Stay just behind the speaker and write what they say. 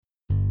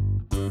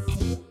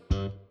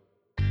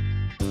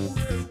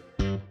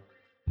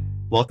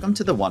Welcome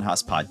to the One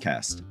Haas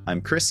podcast.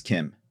 I'm Chris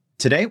Kim.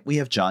 Today we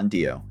have John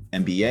Dio,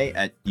 MBA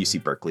at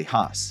UC Berkeley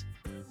Haas.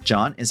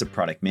 John is a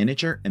product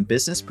manager and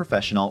business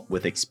professional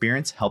with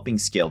experience helping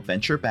scale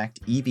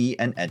venture-backed EV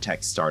and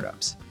edtech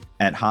startups.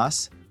 At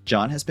Haas,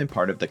 John has been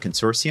part of the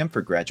Consortium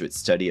for Graduate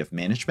Study of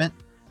Management,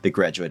 the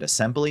Graduate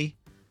Assembly,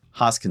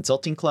 Haas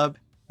Consulting Club,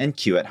 and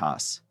Q at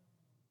Haas.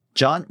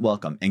 John,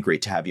 welcome and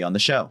great to have you on the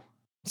show.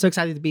 So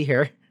excited to be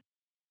here.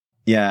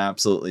 Yeah,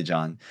 absolutely,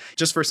 John.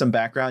 Just for some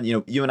background,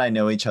 you and I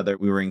know each other.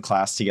 We were in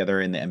class together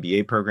in the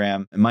MBA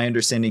program. And my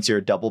understanding is you're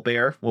a double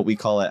bear, what we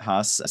call at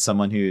Haas,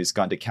 someone who's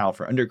gone to Cal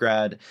for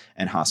undergrad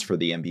and Haas for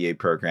the MBA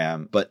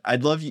program. But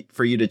I'd love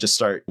for you to just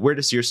start. Where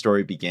does your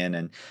story begin?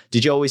 And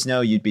did you always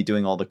know you'd be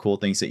doing all the cool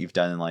things that you've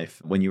done in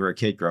life when you were a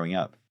kid growing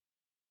up?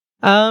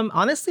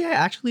 Honestly, I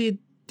actually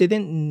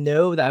didn't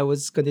know that I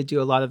was going to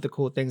do a lot of the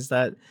cool things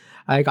that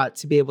I got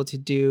to be able to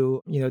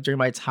do, during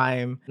my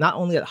time, not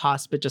only at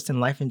Haas, but just in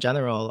life in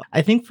general.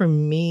 I think for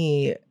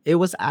me, it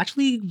was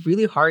actually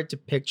really hard to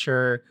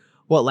picture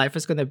what life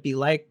is going to be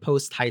like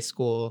post high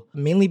school,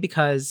 mainly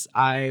because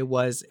I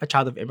was a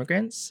child of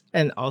immigrants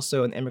and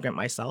also an immigrant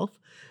myself.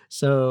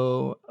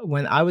 So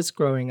when I was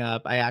growing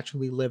up, I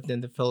actually lived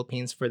in the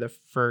Philippines for the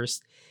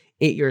first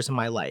 8 years of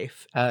my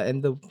life.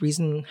 And the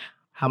reason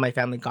how my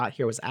family got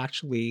here was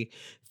actually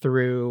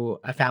through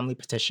a family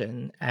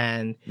petition.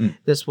 And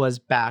this was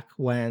back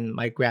when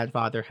my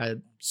grandfather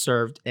had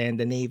served in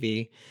the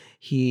Navy.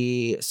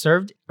 He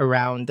served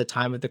around the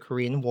time of the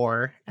Korean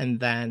War and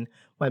then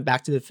went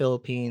back to the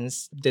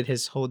Philippines, did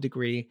his whole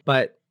degree.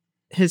 But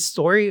his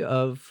story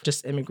of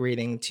just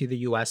immigrating to the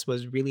US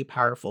was really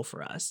powerful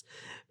for us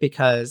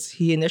because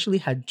he initially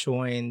had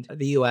joined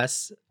the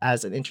US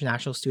as an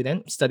international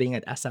student studying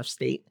at SF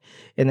State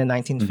in the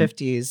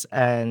 1950s.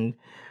 And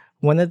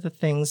one of the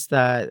things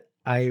that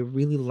I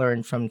really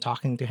learned from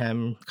talking to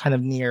him kind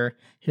of near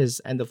his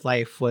end of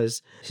life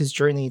was his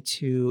journey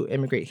to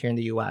immigrate here in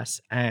the US.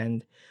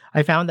 And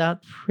I found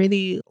out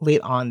pretty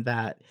late on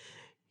that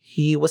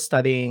he was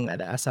studying at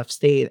SF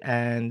State,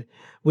 and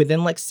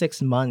within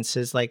 6 months,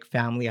 his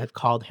family had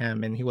called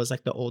him, and he was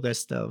the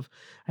oldest of,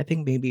 I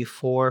think, maybe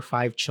 4 or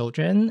 5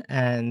 children.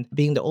 And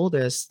being the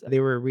oldest,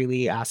 they were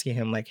really asking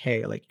him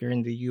hey, you're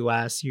in the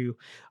US, you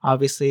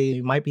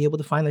might be able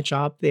to find a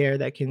job there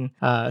that can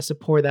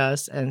support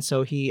us. And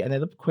so he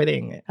ended up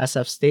quitting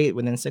SF State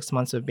within 6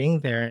 months of being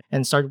there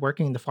and started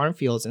working in the farm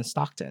fields in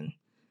Stockton.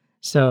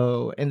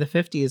 So in the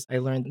 50s, I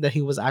learned that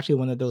he was actually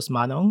one of those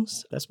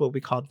manongs. That's what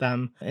we called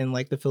them in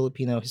the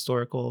Filipino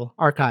historical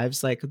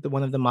archives,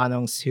 one of the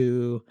manongs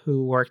who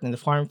worked in the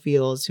farm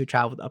fields, who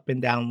traveled up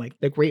and down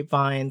the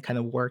grapevine, kind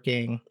of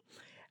working.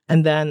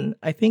 And then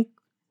I think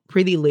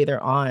pretty later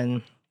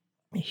on,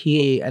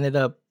 he ended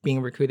up being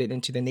recruited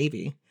into the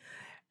Navy.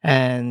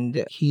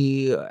 And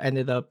he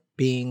ended up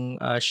being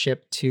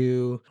shipped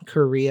to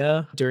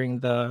Korea in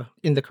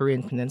the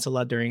Korean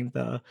Peninsula during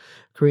the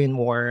Korean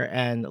War.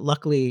 And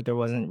luckily, there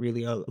wasn't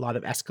really a lot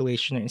of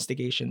escalation or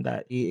instigation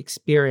that he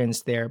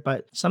experienced there.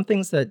 But some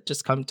things that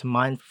just come to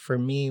mind for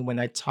me when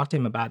I talked to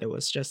him about it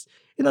was just,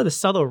 the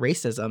subtle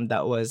racism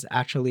that was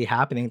actually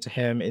happening to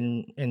him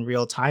in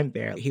real time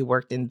there. He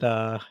worked in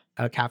the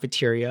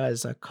cafeteria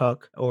as a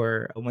cook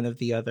or one of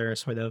the other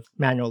sort of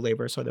manual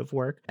labor sort of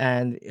work.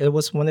 And it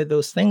was one of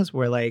those things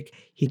where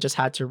he just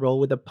had to roll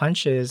with the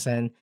punches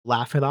and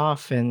laugh it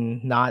off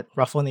and not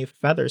ruffle any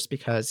feathers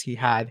because he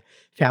had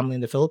family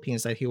in the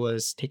Philippines that he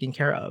was taking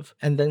care of.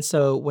 And then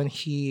so when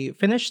he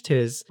finished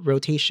his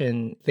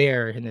rotation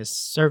there in his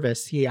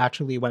service, he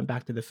actually went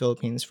back to the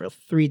Philippines for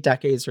 3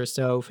 decades or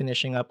so,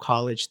 finishing up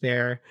college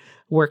there,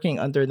 working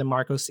under the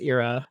Marcos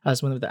era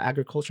as one of the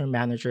agricultural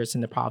managers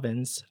in the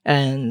province.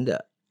 And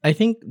I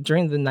think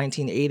during the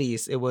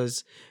 1980s, it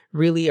was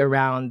really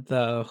around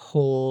the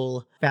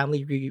whole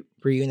family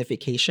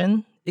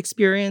reunification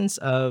experience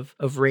of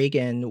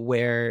Reagan,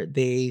 where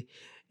they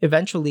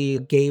eventually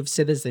gave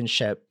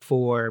citizenship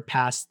for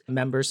past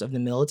members of the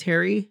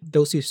military,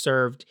 those who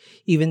served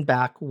even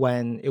back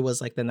when it was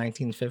the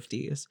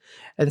 1950s.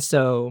 And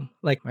so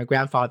my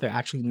grandfather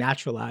actually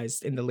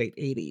naturalized in the late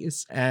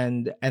 80s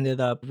and ended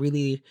up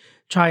really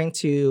trying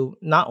to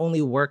not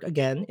only work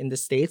again in the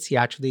States, he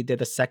actually did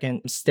a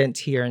second stint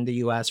here in the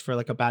US for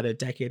about a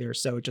decade or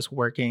so, just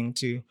working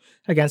to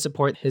again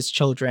support his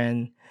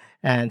children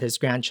and his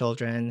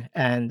grandchildren.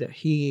 And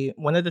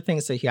one of the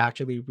things that he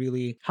actually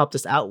really helped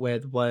us out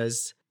with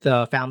was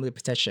the family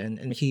petition.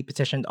 And he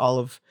petitioned all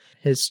of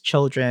his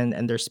children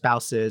and their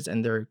spouses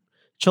and their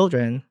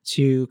children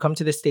to come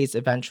to the States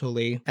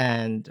eventually.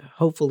 And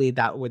hopefully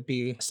that would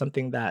be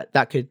something that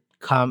could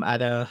come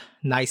at a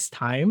nice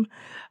time.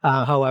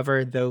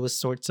 However, those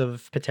sorts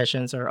of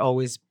petitions are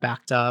always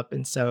backed up.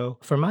 And so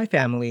for my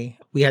family,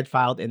 we had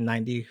filed in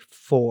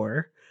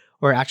 94,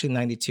 or actually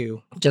 92,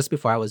 just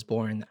before I was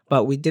born.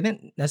 But we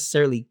didn't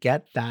necessarily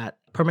get that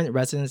permanent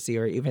residency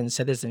or even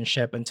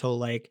citizenship until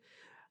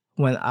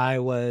when I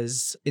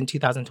was in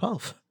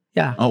 2012.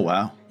 Yeah. Oh,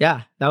 wow.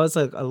 Yeah, that was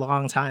a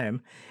long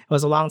time. It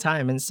was a long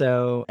time. And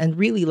so, and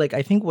really,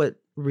 I think what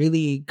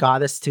really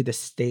got us to the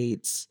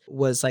States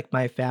was like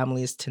my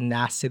family's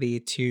tenacity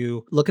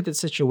to look at the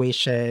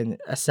situation,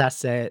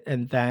 assess it,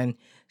 and then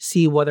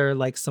see what are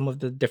like some of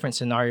the different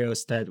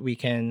scenarios that we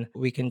can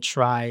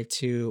try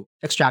to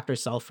extract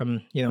ourselves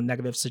from,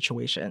 negative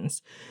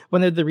situations.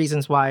 One of the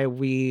reasons why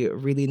we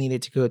really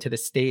needed to go to the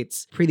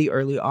States pretty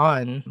early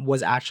on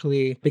was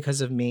actually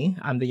because of me.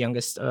 I'm the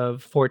youngest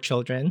of four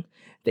children.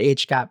 The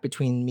age gap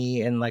between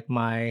me and like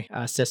my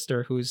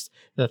sister, who's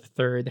the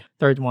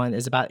third one,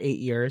 is about 8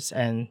 years,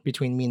 and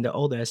between me and the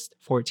oldest,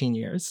 14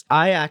 years.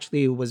 I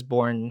actually was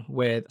born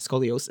with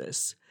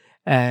scoliosis.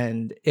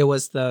 And it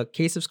was the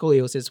case of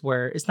scoliosis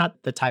where it's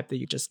not the type that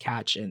you just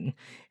catch in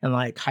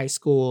like high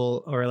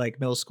school or like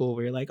middle school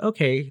where you're like,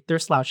 okay, they're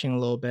slouching a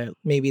little bit.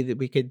 Maybe that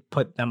we could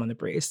put them on a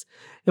brace.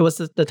 It was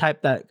the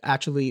type that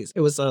actually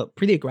it was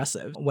pretty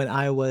aggressive. When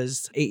I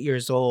was 8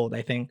 years old,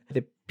 I think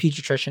the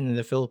pediatrician in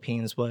the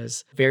Philippines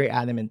was very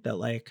adamant that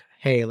like,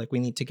 hey, like we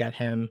need to get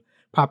him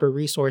proper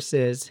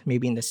resources,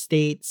 maybe in the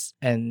States.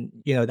 And,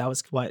 that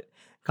was what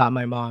got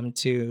my mom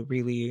to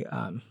really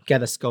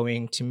get us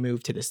going to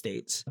move to the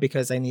States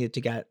because I needed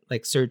to get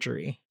like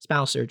surgery,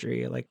 spinal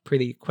surgery, like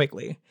pretty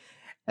quickly.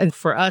 And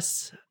for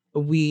us,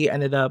 we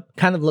ended up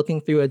kind of looking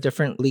through a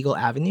different legal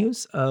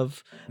avenues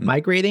of Mm.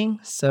 migrating.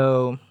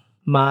 So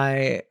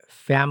my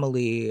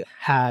family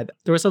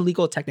there was a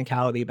legal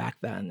technicality back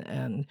then,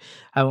 and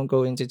I won't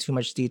go into too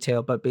much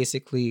detail, but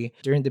basically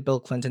during the Bill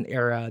Clinton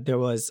era, there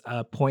was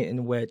a point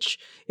in which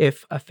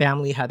if a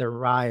family had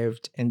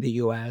arrived in the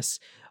US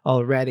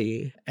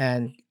already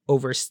and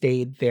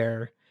overstayed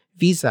their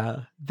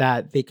visa,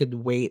 that they could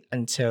wait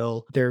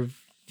until their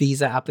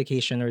visa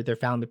application or their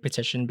family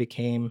petition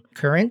became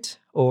current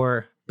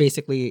or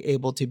basically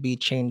able to be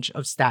change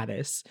of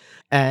status,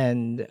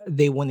 and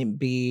they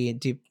wouldn't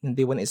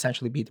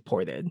essentially be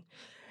deported.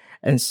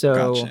 And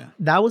so Gotcha.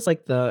 that was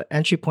like the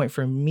entry point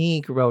for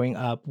me growing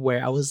up,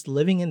 where I was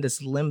living in this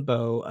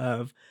limbo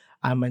of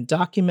I'm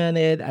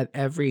undocumented at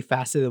every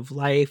facet of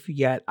life,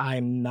 yet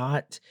I'm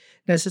not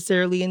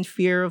necessarily in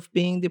fear of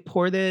being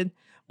deported,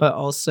 but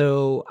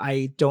also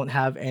I don't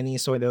have any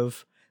sort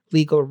of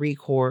legal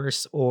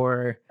recourse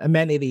or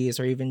amenities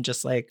or even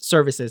just like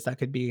services that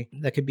could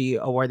be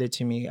awarded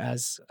to me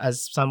as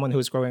someone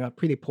who's growing up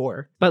pretty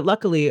poor. But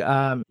luckily,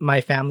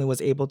 my family was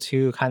able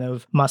to kind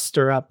of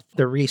muster up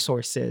the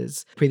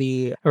resources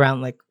pretty around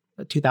like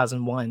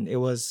 2001. It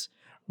was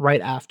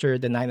right after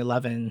the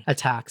 9/11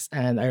 attacks,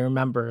 and I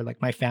remember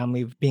like my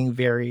family being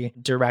very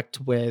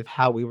direct with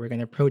how we were going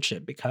to approach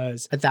it,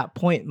 because at that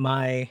point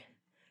my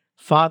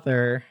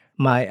father,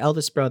 my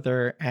eldest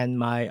brother, and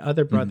my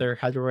other Mhm. brother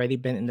had already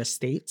been in the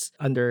States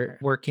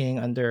working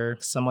under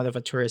somewhat of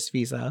a tourist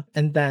visa.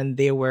 And then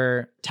they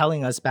were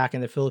telling us back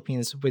in the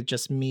Philippines with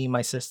just me,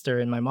 my sister,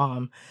 and my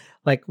mom,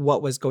 like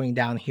what was going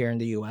down here in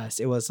the US.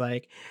 It was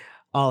like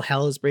all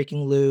hell is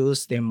breaking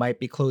loose. They might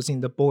be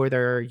closing the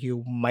border.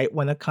 You might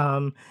want to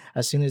come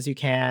as soon as you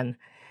can.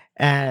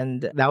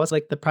 And that was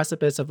like the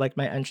precipice of like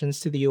my entrance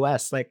to the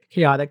US, like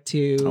chaotic Oh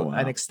to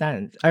an wow.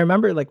 extent. I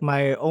remember like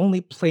my only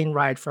plane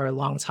ride for a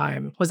long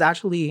time was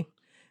actually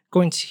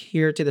going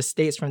here to the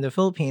States from the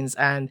Philippines.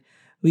 And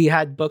we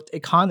had booked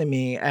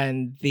economy,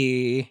 and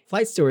the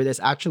flight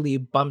stewardess actually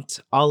bumped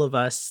all of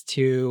us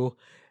to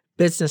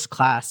business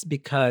class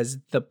because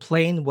the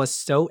plane was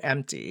so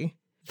empty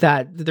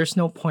that there's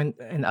no point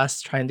in us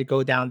trying to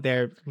go down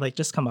there. Like,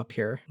 just come up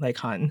here, like,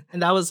 hun.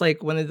 And that was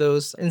like one of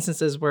those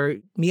instances where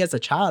me as a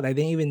child, I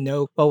didn't even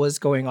know what was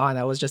going on.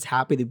 I was just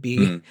happy to be,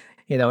 Mhm.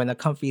 in a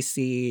comfy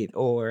seat,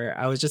 or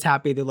I was just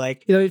happy to,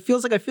 like, it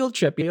feels like a field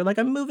trip. You're like,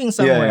 I'm moving Yeah, yeah.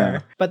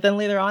 somewhere. But then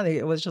later on,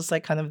 it was just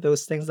like kind of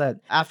those things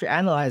that after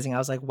analyzing, I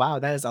was like, wow,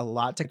 that is a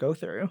lot to go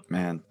through.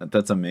 Man,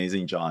 that's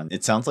amazing, John.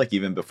 It sounds like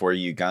even before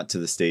you got to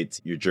the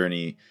States, your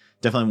journey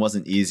definitely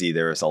wasn't easy.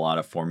 There was a lot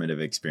of formative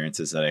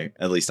experiences that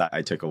at least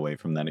I took away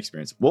from that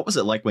experience. What was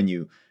it like when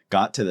you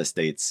got to the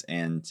States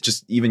and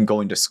just even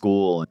going to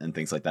school and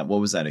things like that?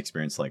 What was that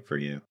experience like for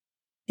you?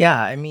 Yeah,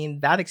 I mean,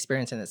 that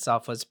experience in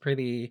itself was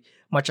pretty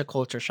much a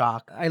culture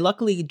shock. I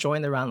luckily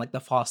joined around like the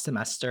fall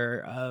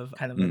semester of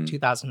kind of like Mm.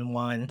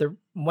 2001.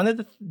 One of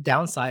the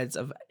downsides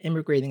of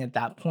immigrating at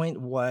that point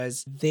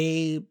was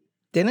they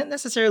didn't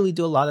necessarily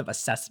do a lot of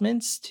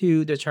assessments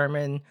to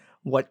determine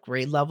what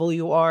grade level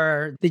you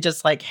are. They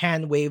just like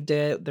hand waved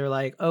it. They're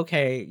like,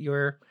 "Okay, you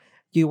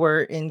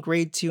were in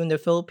grade 2 in the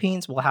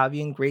Philippines. We'll have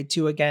you in grade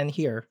 2 again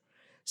here."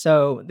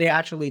 So they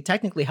actually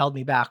technically held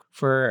me back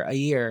for a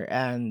year.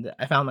 And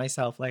I found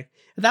myself like,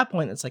 at that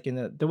point, it's like,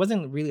 there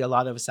wasn't really a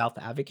lot of self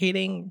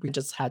advocating. We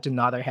just had to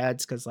nod our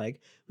heads because like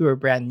we were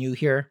brand new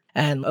here,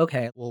 and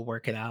okay, we'll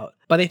work it out.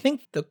 But I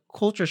think the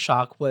culture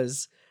shock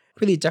was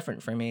pretty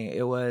different for me.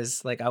 It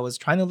was like I was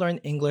trying to learn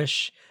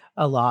English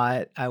a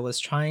lot. I was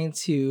trying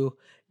to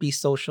be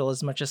social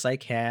as much as I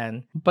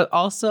can, but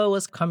also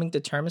was coming to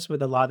terms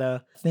with a lot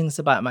of things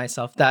about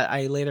myself that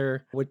I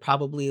later would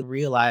probably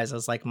realize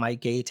as like my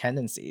gay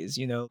tendencies,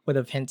 would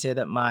have hinted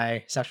at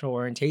my sexual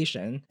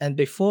orientation. And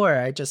before,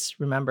 I just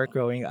remember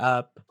growing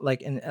up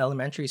like in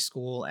elementary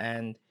school,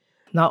 and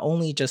not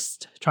only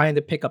just trying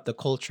to pick up the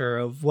culture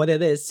of what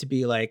it is to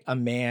be like a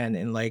man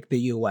in like the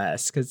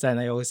US, because then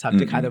I always have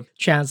to kind Mm-mm. of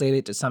translate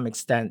it to some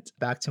extent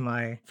back to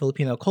my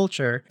Filipino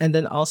culture. And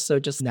then also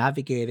just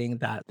navigating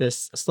that,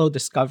 this slow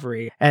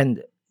discovery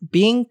and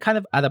being kind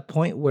of at a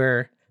point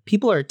where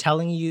people are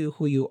telling you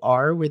who you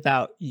are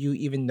without you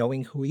even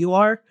knowing who you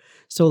are.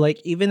 So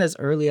like even as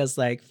early as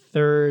like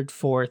third,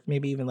 fourth,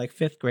 maybe even like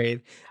fifth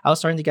grade, I was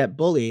starting to get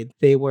bullied.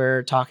 They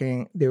would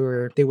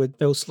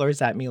throw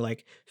slurs at me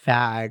like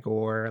fag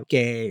or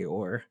gay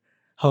or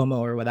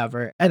homo or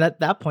whatever. And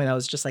at that point I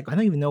was just like, I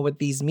don't even know what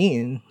these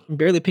mean. I'm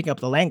barely picking up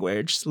the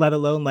language, let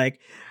alone like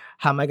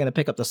how am I gonna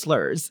pick up the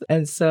slurs?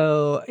 And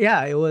so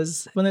yeah, it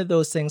was one of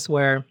those things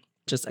where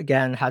just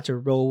again had to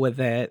roll with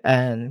it.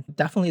 And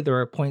definitely there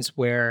were points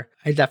where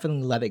I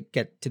definitely let it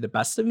get to the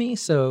best of me.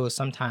 So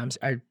sometimes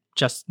I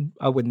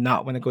would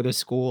not want to go to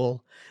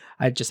school.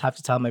 I just have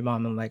to tell my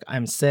mom, I'm like,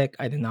 I'm sick.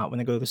 I did not want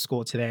to go to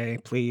school today,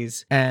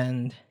 please.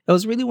 And it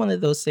was really one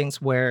of those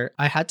things where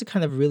I had to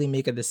kind of really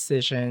make a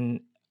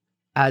decision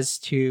as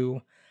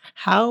to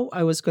how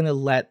I was going to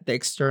let the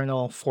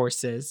external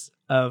forces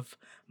of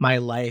my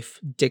life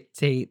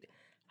dictate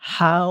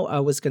how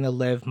I was going to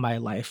live my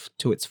life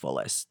to its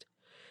fullest.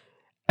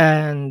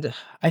 And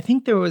I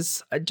think there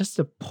was just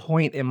a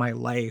point in my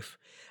life,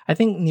 I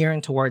think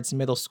nearing towards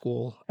middle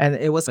school, and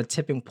it was a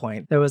tipping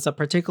point. There was a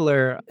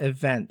particular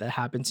event that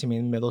happened to me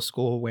in middle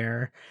school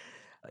where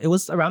it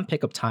was around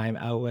pickup time.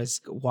 I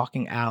was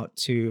walking out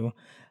to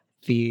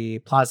the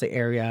plaza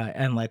area,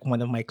 and like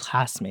one of my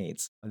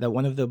classmates, that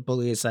one of the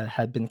bullies that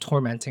had been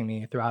tormenting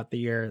me throughout the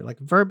year, like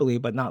verbally,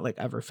 but not like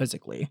ever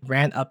physically,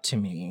 ran up to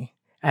me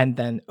and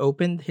then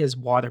opened his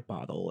water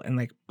bottle and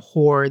like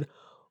poured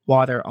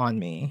water on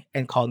me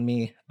and called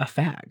me a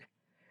fag.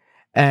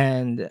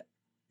 And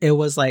it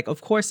was like,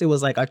 of course, it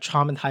was like a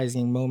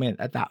traumatizing moment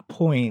at that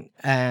point.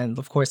 And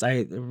of course,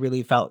 I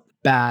really felt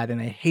bad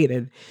and I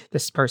hated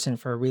this person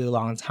for a really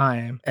long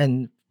time.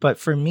 But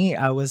for me,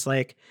 I was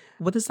like,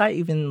 what does that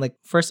even like,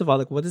 first of all,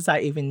 like, what does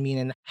that even mean?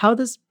 And how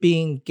does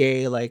being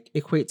gay like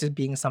equate to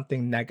being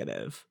something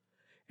negative?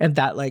 And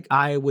that like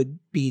I would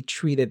be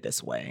treated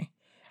this way.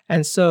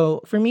 And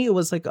so for me, it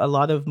was like a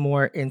lot of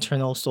more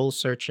internal soul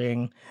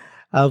searching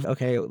of,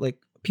 okay, like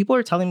people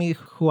are telling me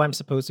who I'm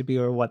supposed to be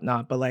or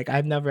whatnot, but like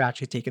I've never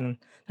actually taken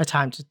the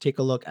time to take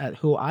a look at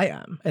who I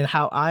am and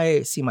how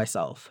I see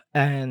myself.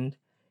 And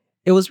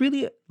it was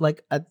really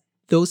like at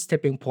those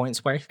tipping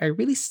points where I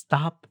really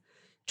stopped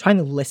trying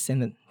to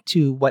listen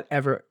to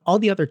whatever, all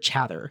the other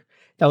chatter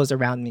that was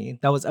around me,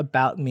 that was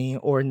about me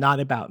or not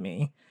about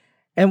me,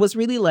 and was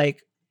really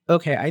like,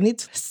 okay, I need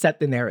to set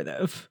the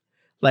narrative.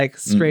 Like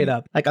straight Mm-mm.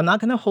 up. Like I'm not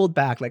gonna hold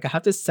back. Like I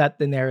have to set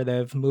the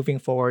narrative moving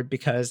forward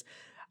because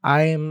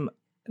I'm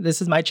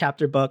this is my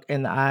chapter book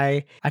and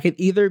I could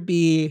either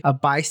be a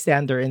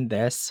bystander in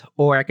this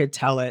or I could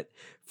tell it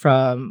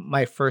from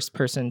my first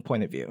person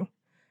point of view.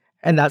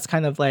 And that's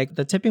kind of like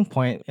the tipping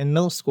point in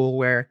middle school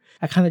where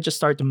I kind of just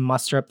started to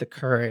muster up the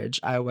courage.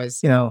 I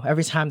was,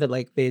 every time that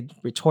like they'd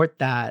retort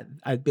that,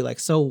 I'd be like,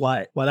 so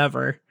what?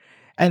 Whatever.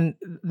 And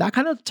that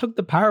kind of took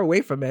the power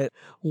away from it.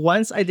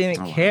 Once I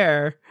didn't Oh, wow.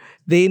 care,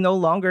 they no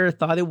longer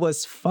thought it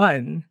was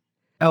fun.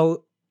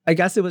 Oh, I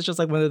guess it was just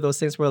like one of those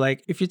things where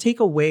like if you take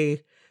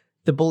away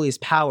the bully's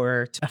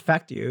power to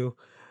affect you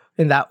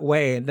in that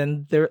way,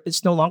 then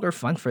it's no longer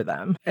fun for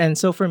them. And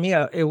so for me,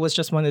 it was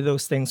just one of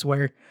those things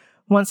where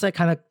once I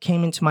kind of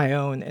came into my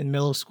own in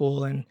middle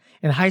school and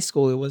in high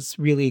school, it was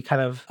really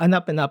kind of an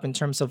up and up in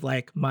terms of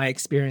like my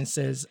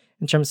experiences,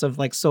 in terms of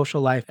like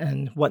social life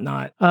and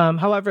whatnot.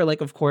 However, like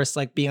of course,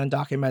 like being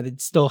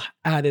undocumented still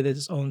added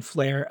its own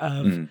flair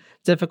of Mm.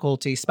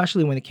 difficulty,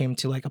 especially when it came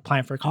to like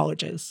applying for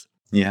colleges.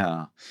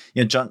 Yeah.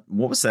 Yeah, John,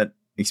 what was that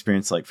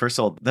experience like? First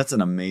of all, that's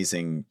an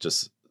amazing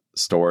just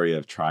story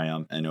of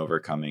triumph and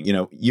overcoming.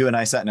 You and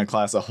I sat in a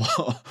class a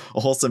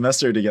whole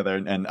semester together,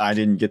 and I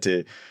didn't get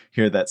to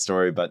hear that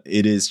story, but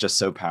it is just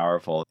so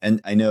powerful.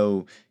 And I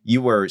know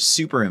you were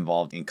super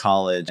involved in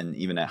college and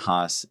even at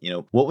Haas.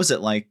 What was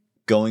it like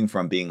going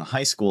from being a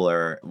high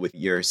schooler with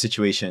your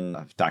situation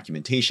of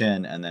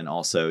documentation and then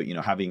also,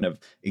 having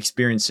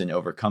experienced and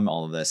overcome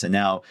all of this. And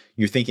now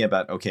you're thinking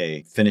about,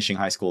 okay, finishing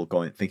high school,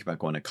 thinking about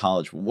going to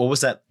college. What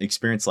was that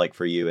experience like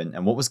for you?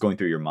 And what was going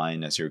through your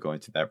mind as you were going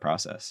through that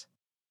process?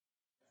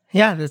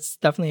 Yeah, that's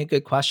definitely a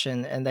good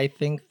question. And I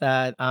think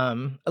that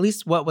at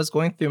least what was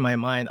going through my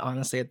mind,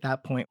 honestly, at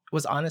that point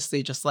was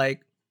honestly just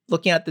like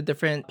looking at the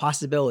different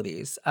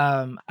possibilities.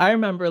 I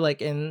remember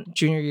like in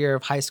junior year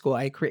of high school,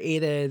 I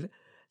created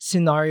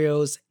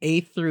scenarios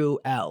A through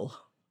L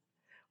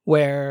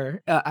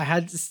where I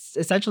had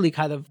essentially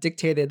kind of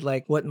dictated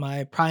like what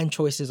my prime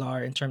choices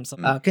are in terms of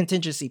Mm.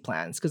 contingency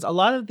plans. Because a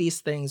lot of these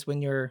things,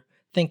 when you're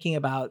thinking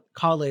about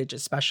college,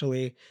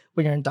 especially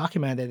when you're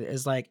undocumented,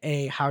 is like,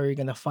 A, how are you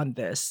going to fund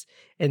this?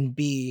 And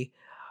B,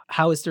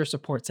 how is their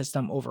support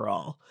system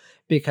overall?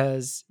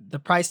 Because the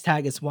price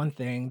tag is one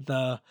thing,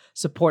 the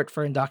support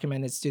for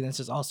undocumented students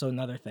is also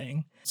another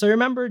thing. So I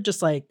remember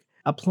just like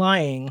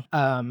applying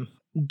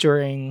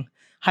during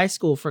high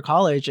school for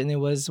college, and it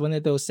was one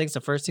of those things.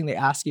 The first thing they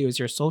ask you is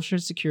your social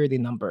security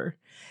number.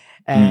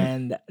 Mm,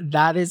 And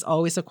that is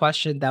always a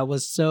question that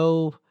was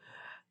so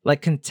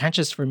like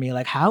contentious for me.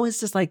 Like, how is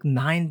this like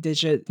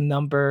 9-digit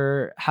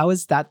number? How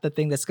is that the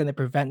thing that's going to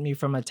prevent me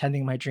from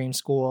attending my dream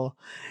school?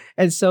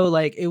 And so,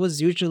 like, it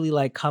was usually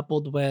like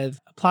coupled with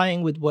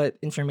applying with what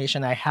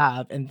information I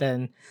have and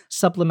then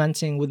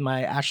supplementing with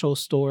my actual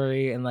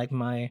story and like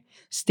my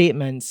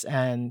statements.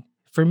 And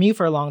for me,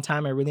 for a long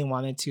time, I really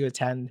wanted to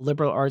attend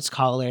liberal arts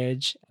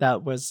college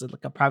that was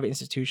like a private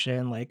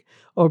institution like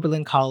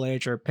Oberlin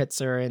College or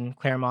Pitzer in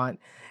Claremont.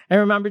 I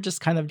remember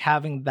just kind of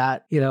having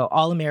that,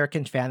 all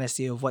American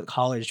fantasy of what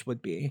college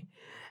would be.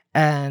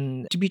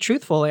 And to be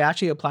truthful, I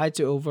actually applied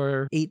to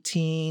over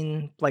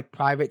 18 like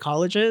private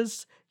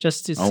colleges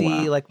just to oh, see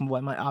wow. like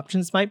what my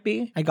options might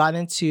be. I got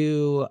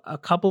into a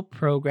couple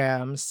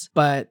programs,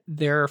 but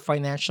their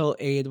financial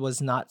aid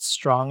was not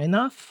strong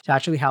enough to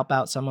actually help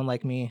out someone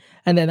like me.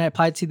 And then I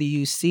applied to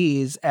the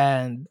UCs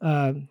and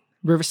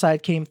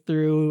Riverside came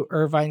through,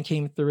 Irvine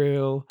came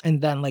through, and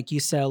then like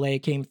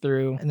UCLA came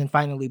through, and then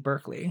finally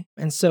Berkeley.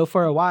 And so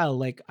for a while,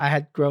 like I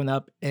had grown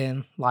up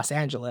in Los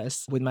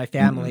Angeles with my Hmm.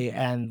 family,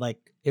 and like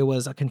it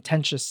was a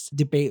contentious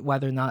debate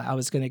whether or not I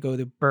was going to go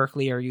to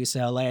Berkeley or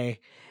UCLA.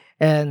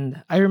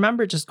 And I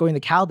remember just going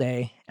to Cal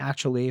Day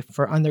actually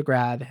for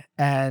undergrad.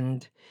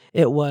 And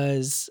it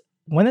was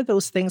one of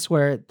those things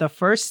where the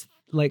first,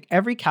 like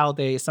every Cal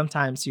Day,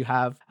 sometimes you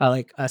have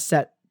like a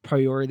set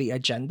priority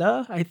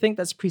agenda. I think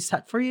that's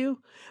preset for you.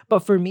 But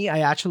for me,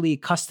 I actually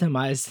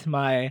customized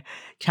my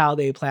Cal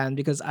Day plan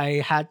because I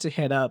had to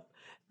hit up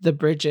the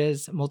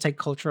Bridges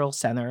Multicultural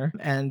Center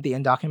and the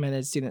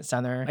Undocumented Student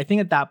Center. I think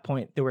at that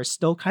point they were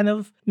still kind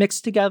of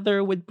mixed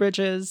together with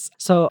Bridges.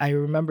 So I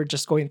remember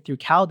just going through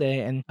Cal Day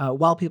and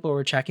while people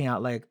were checking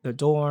out like the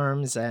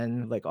dorms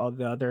and like all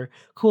the other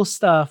cool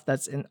stuff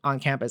that's on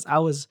campus, I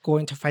was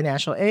going to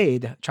financial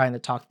aid trying to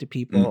talk to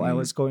people. I Hmm.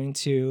 was going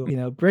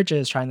to,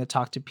 Bridges trying to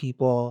talk to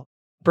people.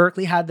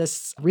 Berkeley had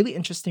this really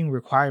interesting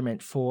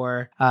requirement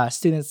for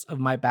students of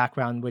my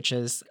background, which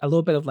is a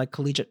little bit of like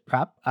collegiate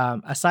prep.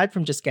 Aside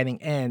from just getting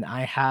in,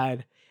 I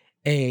had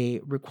a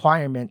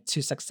requirement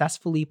to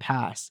successfully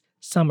pass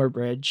Summer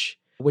Bridge,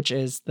 which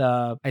is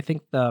I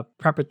think the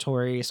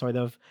preparatory sort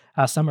of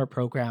summer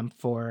program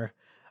for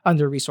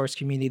under-resourced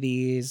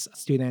communities,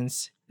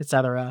 students,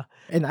 etc.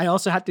 And I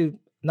also had to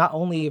not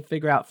only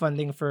figure out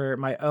funding for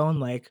my own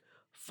like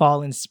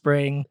fall and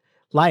spring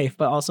life,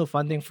 but also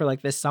funding for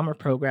like this summer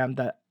program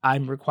that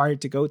I'm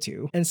required to go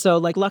to. And so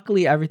like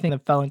luckily everything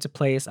that fell into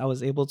place. I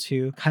was able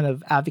to kind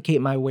of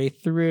advocate my way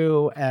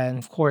through. And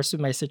of course,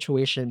 with my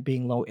situation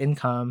being low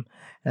income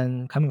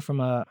and coming from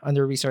a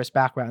under-resourced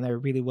background, I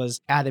really was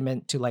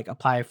adamant to like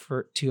apply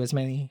for to as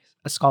many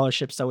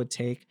scholarships that would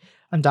take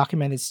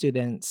undocumented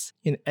students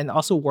and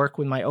also work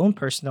with my own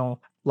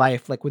personal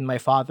life, like with my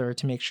father,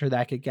 to make sure that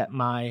I could get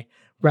my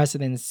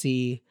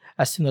residency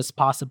as soon as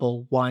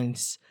possible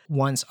once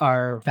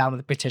our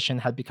family petition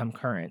had become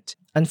current.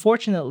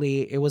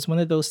 Unfortunately, it was one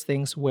of those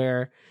things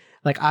where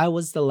like I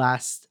was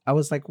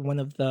like one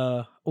of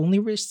the only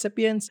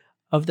recipients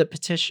of the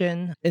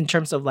petition in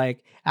terms of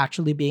like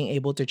actually being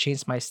able to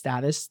change my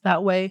status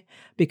that way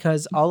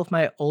because all of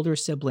my older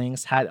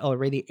siblings had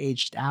already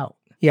aged out.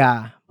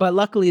 Yeah, but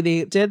luckily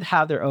they did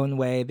have their own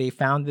way. They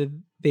found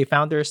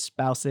their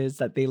spouses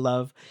that they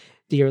love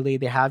dearly.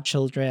 They have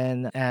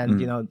children,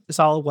 and it's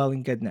all well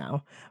and good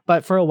now.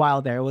 But for a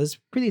while there, it was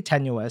pretty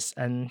tenuous,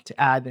 and to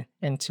add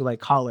into like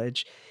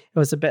college, it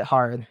was a bit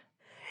hard.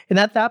 And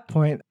at that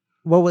point,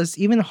 what was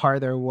even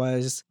harder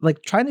was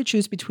like trying to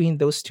choose between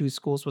those two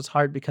schools was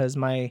hard because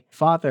my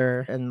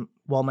father and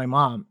well, my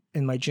mom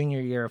in my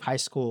junior year of high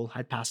school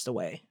had passed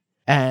away.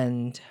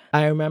 And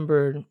I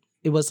remember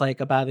it was like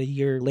about a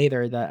year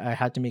later that I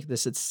had to make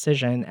this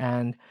decision.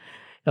 And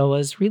it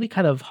was really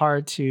kind of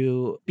hard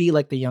to be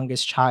like the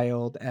youngest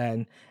child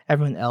and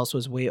everyone else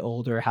was way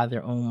older, had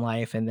their own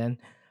life. And then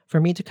for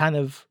me to kind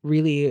of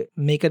really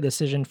make a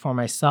decision for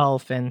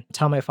myself and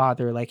tell my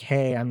father like,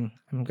 hey, I'm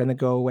gonna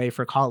go away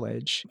for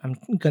college. I'm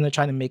gonna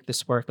try to make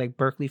this work. Like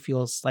Berkeley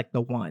feels like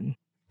the one.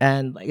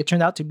 And like, it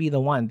turned out to be the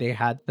one. They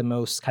had the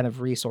most kind of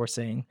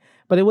resourcing.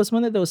 But it was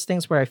one of those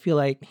things where I feel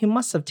like he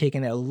must have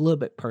taken it a little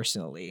bit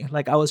personally.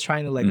 Like I was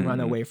trying to like run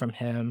Hmm. away from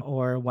him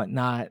or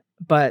whatnot.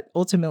 But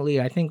ultimately,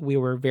 I think we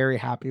were very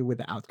happy with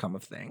the outcome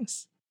of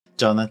things.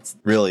 John, that's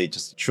really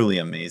just truly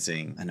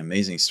amazing, an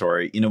amazing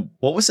story.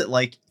 What was it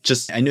like?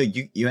 Just, I know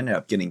you ended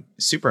up getting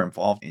super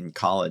involved in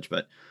college,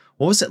 but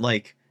what was it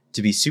like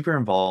to be super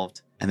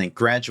involved and then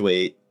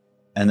graduate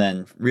and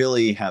then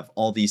really have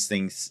all these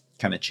things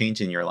kind of change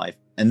in your life?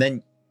 And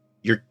then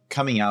you're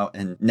coming out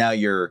and now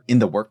you're in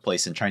the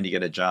workplace and trying to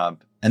get a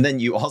job. And then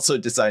you also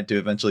decide to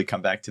eventually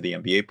come back to the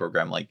MBA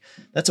program. Like,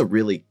 that's a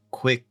really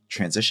quick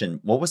transition.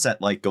 What was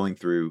that like going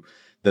through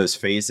those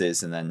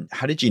phases? And then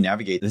how did you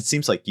navigate? It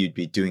seems like you'd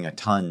be doing a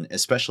ton,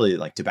 especially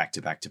like to back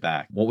to back to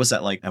back. What was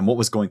that like? And what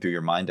was going through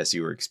your mind as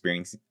you were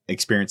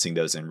experiencing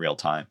those in real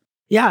time?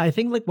 Yeah, I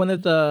think like one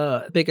of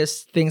the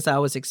biggest things I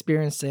was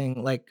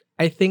experiencing, like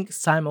I think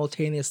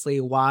simultaneously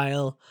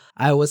while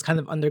I was kind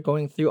of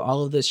undergoing through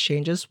all of these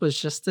changes was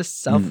just this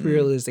Mm,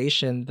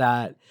 self-realization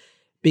that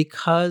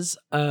because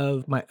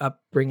of my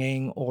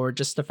upbringing or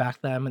just the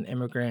fact that I'm an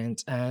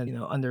immigrant and,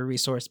 under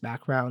resourced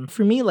background,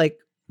 for me, like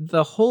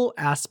the whole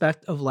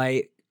aspect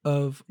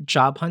of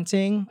job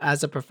hunting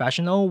as a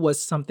professional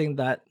was something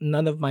that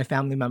none of my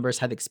family members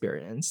had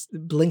experienced.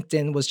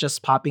 LinkedIn was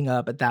just popping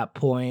up at that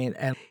point,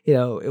 and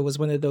it was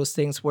one of those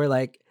things where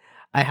like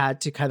I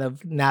had to kind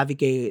of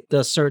navigate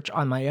the search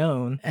on my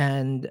own,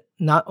 and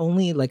not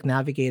only like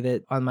navigate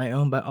it on my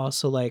own, but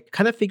also like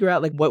kind of figure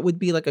out like what would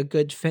be like a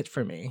good fit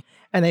for me.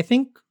 And I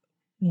think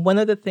one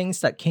of the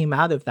things that came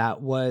out of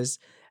that was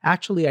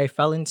actually I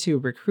fell into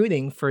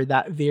recruiting for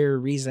that very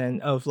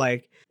reason of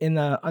like in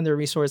the under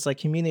resourced like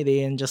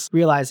community and just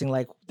realizing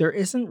like there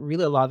isn't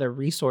really a lot of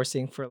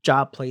resourcing for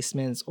job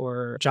placements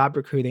or job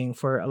recruiting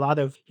for a lot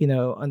of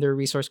under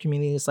resourced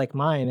communities like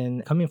mine.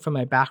 And coming from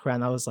my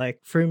background, I was like,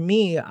 for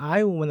me,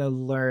 I want to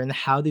learn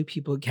how do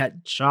people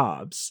get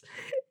jobs.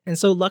 And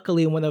so,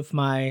 luckily, one of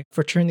my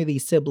fraternity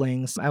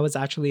siblings, I was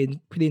actually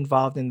pretty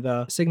involved in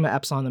the Sigma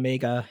Epsilon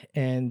Omega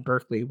in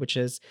Berkeley, which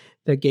is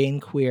the gay and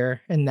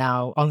queer and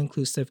now all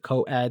inclusive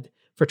co ed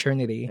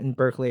fraternity in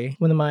Berkeley.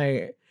 One of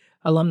my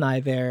alumni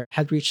there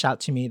had reached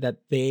out to me that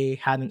they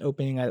had an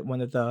opening at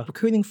one of the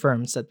recruiting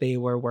firms that they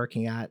were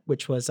working at,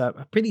 which was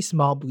a pretty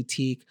small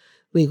boutique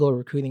legal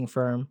recruiting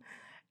firm.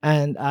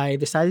 And I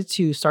decided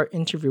to start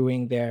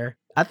interviewing there.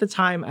 At the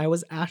time, I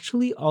was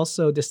actually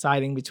also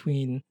deciding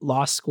between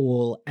law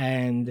school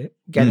and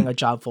getting mm. a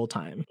job full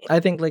time. I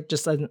think, like,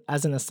 just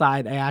as an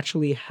aside, I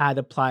actually had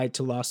applied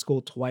to law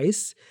school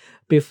twice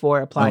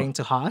before Oh, applying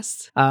to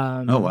Haas.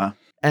 oh wow.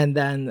 And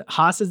then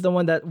Haas is the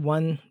one that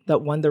won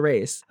the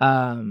race.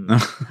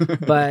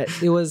 But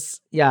it was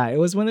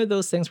one of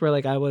those things where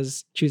like I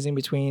was choosing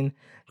between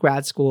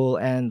grad school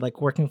and like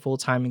working full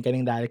time and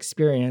getting that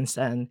experience.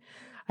 And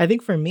I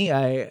think for me,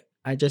 I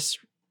just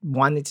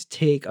wanted to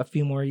take a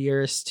few more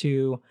years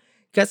to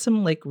get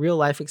some like real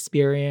life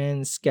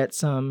experience, get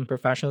some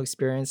professional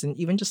experience, and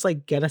even just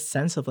like get a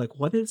sense of like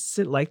what is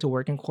it like to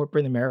work in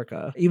corporate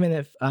America, even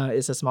if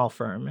it's a small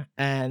firm.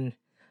 And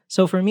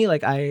so for me,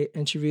 like I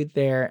interviewed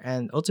there,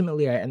 and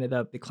ultimately I ended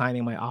up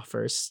declining my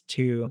offers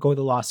to go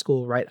to law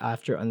school right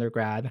after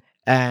undergrad,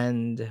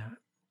 and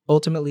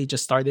ultimately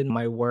just started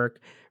my work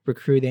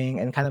recruiting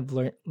and kind of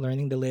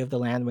learning the lay of the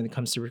land when it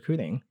comes to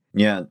recruiting.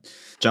 Yeah.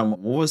 John,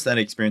 what was that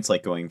experience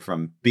like going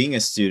from being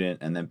a student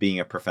and then being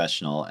a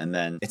professional? And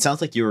then it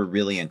sounds like you were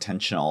really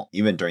intentional,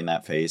 even during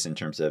that phase, in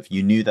terms of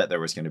you knew that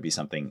there was going to be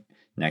something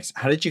next.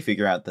 How did you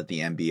figure out that the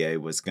MBA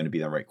was going to be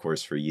the right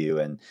course for you?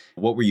 And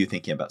what were you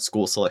thinking about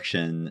school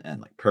selection and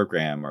like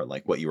program or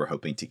like what you were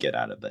hoping to get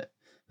out of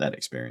that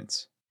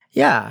experience?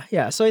 Yeah,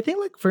 yeah. So I think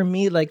like for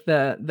me, like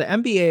the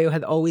MBA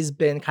had always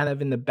been kind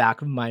of in the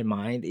back of my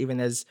mind, even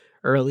as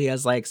early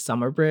as like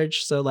summer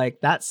bridge. So like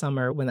that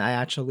summer when I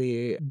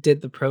actually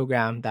did the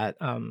program that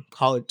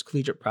college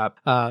collegiate prep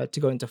to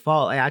go into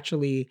fall, I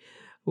actually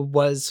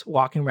was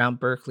walking around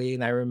Berkeley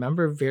and I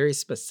remember very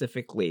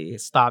specifically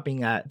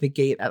stopping at the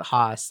gate at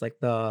Haas, like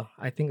the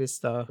I think it's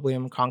the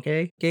William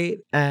Conke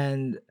gate.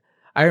 And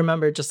I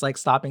remember just like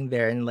stopping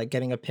there and like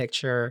getting a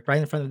picture right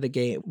in front of the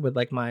gate with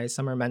like my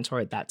summer mentor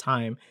at that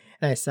time.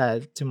 And I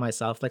said to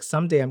myself, like,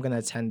 someday I'm going to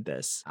attend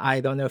this.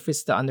 I don't know if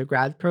it's the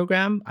undergrad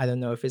program. I don't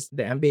know if it's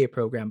the MBA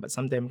program, but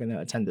someday I'm going to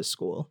attend this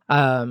school.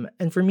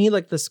 And for me,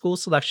 like the school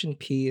selection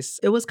piece,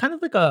 it was kind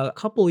of like a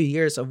couple of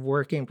years of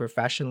working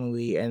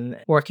professionally and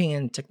working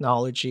in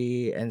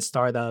technology and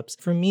startups.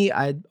 For me,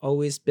 I'd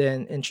always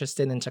been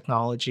interested in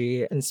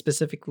technology and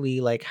specifically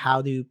like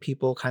how do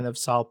people kind of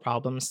solve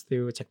problems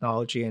through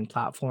technology and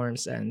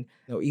platforms and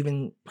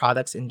even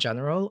products in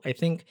general. I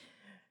think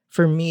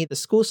for me, the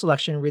school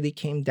selection really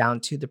came down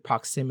to the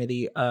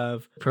proximity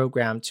of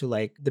program to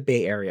like the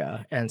Bay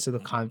Area and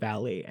Silicon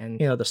Valley and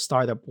the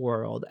startup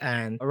world.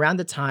 And around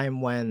the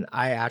time when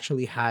I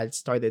actually had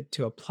started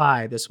to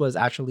apply, this was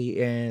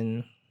actually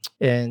in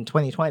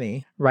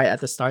 2020, right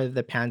at the start of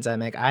the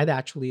pandemic. I'd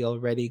actually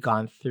already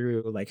gone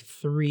through like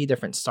three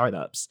different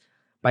startups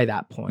by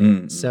that point.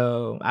 Mm-mm.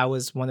 So I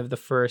was one of the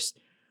first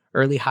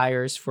early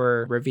hires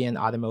for Rivian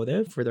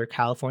Automotive for their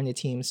California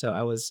team. So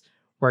I was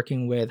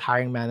working with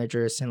hiring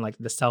managers in like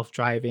the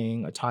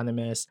self-driving,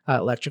 autonomous,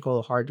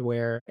 electrical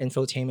hardware,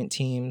 infotainment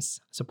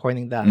teams,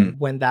 supporting them. Mm.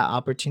 When that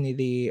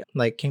opportunity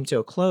like came to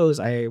a close,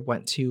 I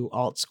went to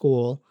Alt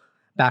School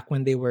back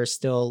when they were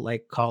still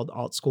like called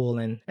Alt School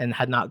and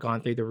had not gone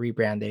through the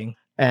rebranding.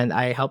 And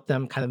I helped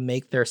them kind of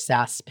make their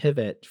SaaS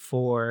pivot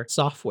for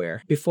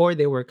software. Before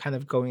they were kind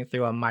of going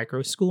through a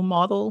micro school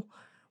model,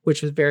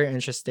 which was very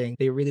interesting.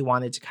 They really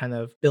wanted to kind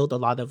of build a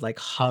lot of like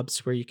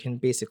hubs where you can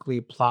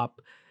basically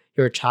plop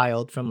your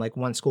child from like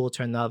one school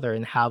to another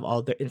and have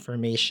all the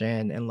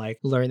information and like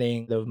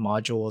learning the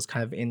modules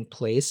kind of in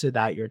place so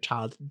that your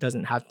child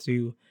doesn't have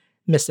to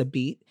miss a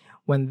beat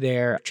when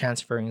they're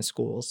transferring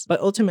schools. But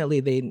ultimately,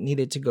 they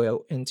needed to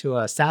go into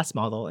a SaaS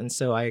model. And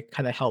so I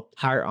kind of helped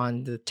hire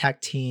on the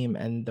tech team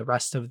and the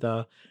rest of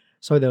the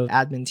sort of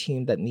admin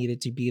team that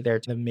needed to be there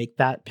to make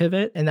that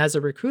pivot. And as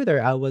a recruiter,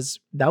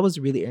 that was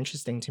really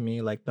interesting to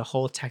me, like the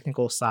whole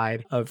technical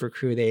side of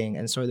recruiting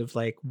and sort of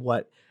like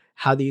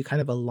how do you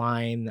kind of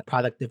align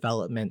product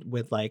development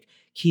with like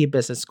key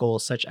business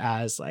goals such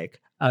as like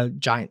a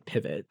giant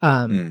pivot.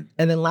 Mm.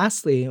 And then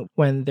lastly,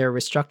 when their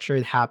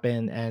restructure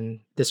happened, and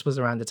this was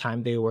around the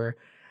time they were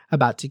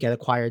about to get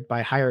acquired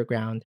by Higher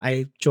Ground,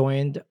 I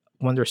joined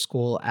Wonder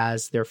School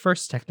as their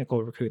first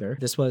technical recruiter.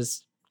 This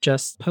was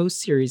just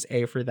post Series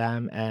A for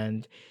them.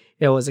 And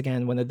it was,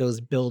 again, one of those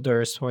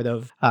builder sort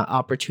of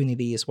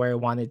opportunities where I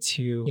wanted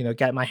to,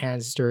 get my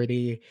hands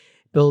dirty,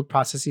 build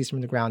processes from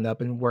the ground up,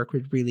 and work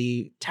with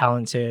really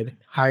talented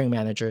hiring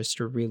managers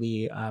to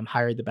really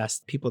hire the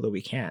best people that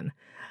we can.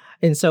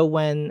 And so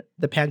when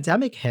the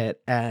pandemic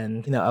hit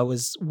and, I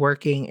was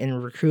working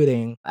in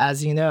recruiting,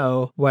 as you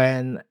know,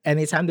 when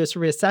anytime there's a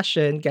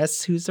recession,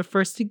 guess who's the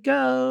first to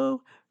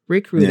go? Yeah.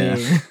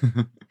 Recruiting.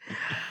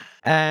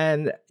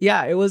 And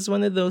yeah, it was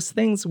one of those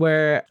things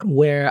where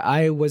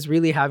I was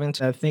really having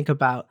to think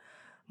about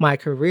my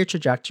career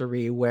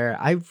trajectory, where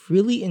I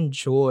really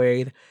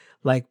enjoyed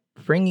like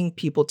bringing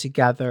people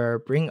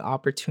together, bring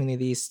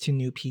opportunities to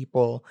new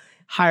people,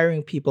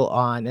 hiring people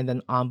on, and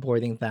then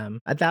onboarding them.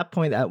 At that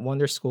point at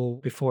Wonder School,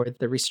 before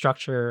the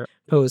restructure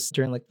post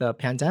during like the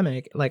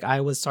pandemic, like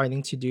I was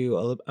starting to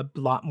do a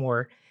lot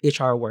more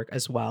HR work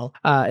as well.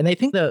 And I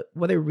think that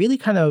what I really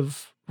kind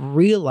of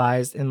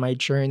realized in my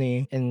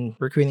journey in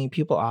recruiting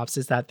people ops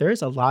is that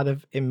there's a lot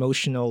of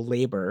emotional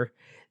labor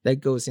that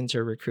goes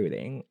into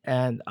recruiting,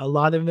 and a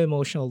lot of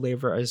emotional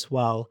labor as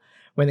well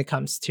when it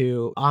comes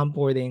to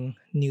onboarding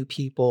new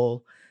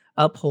people,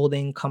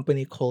 upholding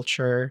company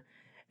culture,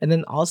 and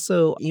then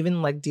also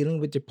even like dealing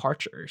with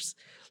departures.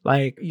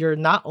 Like you're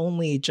not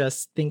only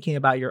just thinking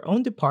about your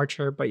own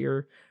departure, but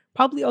you're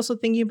probably also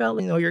thinking about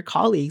your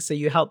colleagues that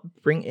you help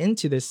bring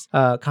into this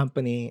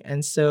company.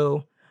 And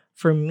so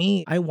for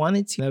me, I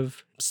wanted to kind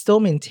of still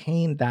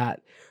maintain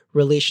that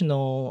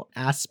relational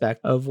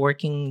aspect of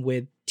working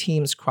with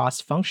teams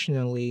cross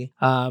functionally,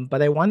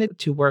 but I wanted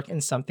to work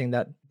in something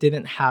that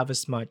didn't have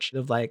as much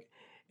of like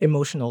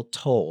emotional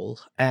toll.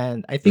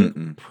 And I think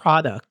Mm-mm.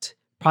 product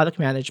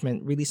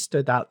management really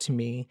stood out to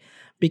me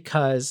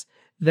because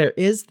there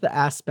is the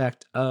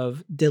aspect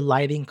of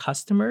delighting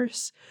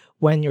customers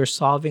when you're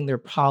solving their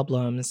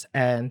problems,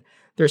 and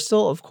there's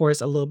still, of course,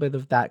 a little bit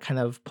of that kind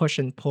of push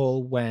and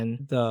pull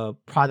when the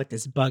product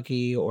is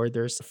buggy or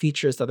there's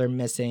features that are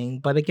missing.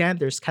 But again,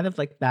 there's kind of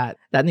like that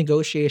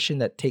negotiation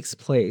that takes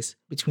place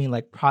between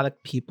like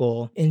product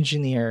people,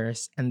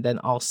 engineers, and then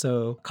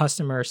also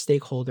customer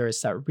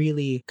stakeholders that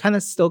really kind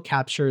of still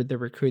capture the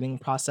recruiting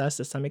process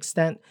to some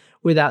extent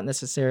without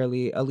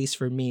necessarily, at least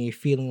for me,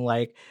 feeling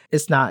like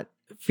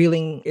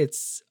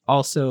it's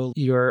also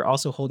you're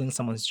also holding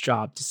someone's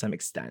job to some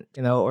extent,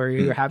 or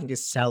you're having to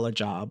sell a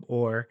job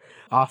or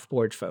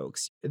offboard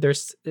folks.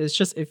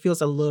 It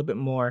feels a little bit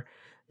more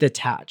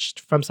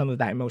detached from some of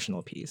that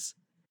emotional piece.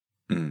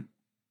 Mm.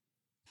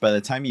 By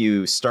the time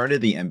you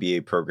started the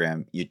MBA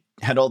program, you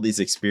had all these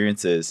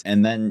experiences,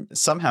 and then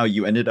somehow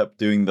you ended up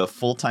doing the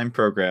full-time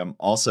program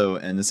also,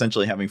 and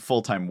essentially having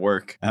full-time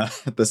work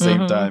at the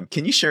same time.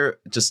 Can you share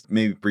just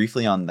maybe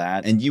briefly on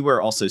that? And you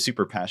were also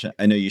super passionate.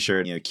 I know you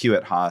shared, Q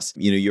at Haas.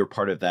 You were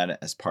part of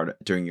that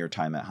during your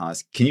time at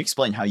Haas. Can you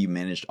explain how you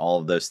managed all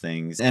of those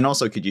things? And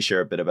also, could you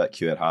share a bit about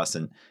Q at Haas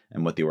and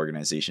what the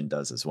organization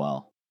does as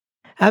well?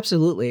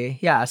 Absolutely.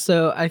 Yeah.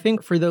 So I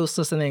think for those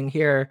listening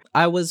here,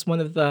 I was one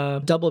of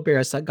the double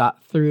bears that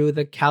got through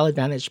the Cal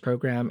Advantage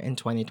program in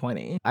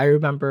 2020. I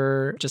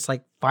remember just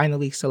like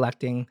finally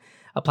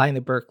applying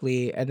to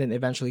Berkeley, and then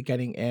eventually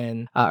getting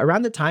in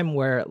around the time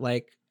where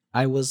like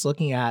I was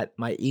looking at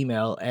my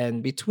email,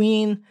 and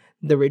between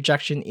the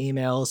rejection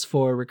emails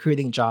for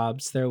recruiting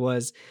jobs, there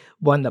was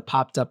one that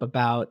popped up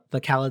about the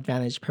Cal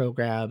Advantage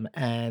program.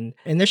 And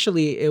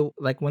initially, it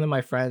like one of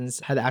my friends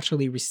had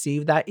actually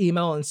received that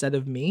email instead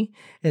of me.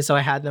 And so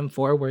I had them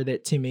forward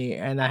it to me,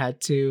 and I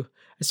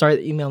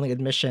started emailing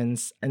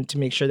admissions and to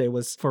make sure that it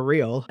was for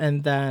real.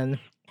 And then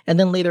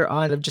later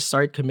on, I've just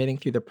started committing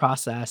through the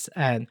process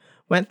and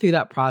went through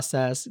that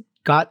process,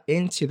 got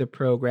into the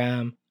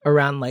program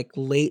around like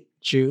late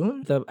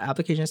June. The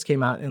applications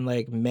came out in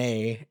like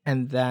May.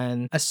 And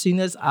then as soon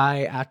as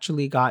I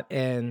actually got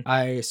in,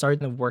 I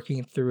started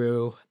working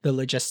through the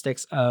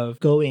logistics of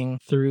going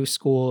through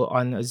school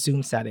on a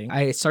Zoom setting.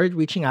 I started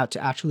reaching out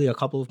to actually a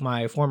couple of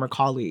my former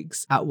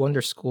colleagues at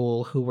Wonder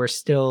School who were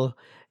still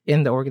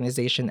in the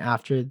organization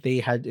after they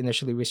had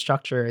initially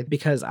restructured,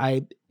 because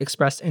I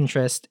expressed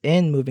interest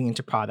in moving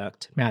into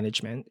product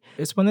management.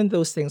 It's one of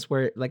those things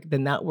where like the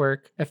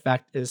network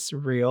effect is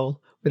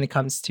real when it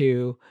comes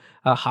to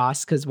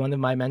Haas, because one of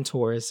my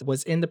mentors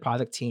was in the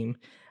product team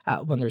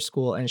at Wonder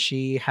School, and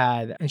she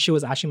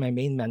was actually my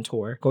main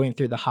mentor going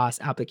through the Haas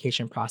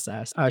application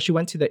process. She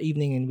went to the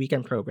evening and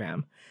weekend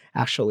program,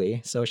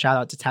 actually. So shout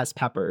out to Tess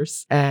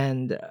Peppers.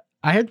 And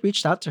I had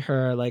reached out to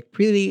her like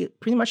pretty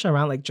much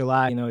around like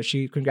July.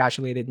 She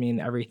congratulated me and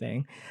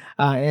everything.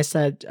 And I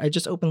said, I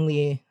just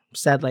openly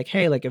said like,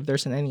 hey, like if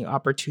there's any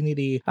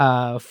opportunity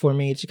for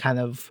me to kind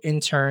of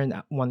intern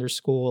at Wonder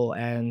School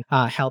and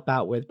help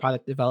out with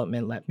product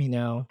development, let me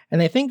know.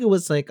 And I think it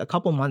was like a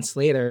couple months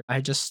later,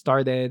 I just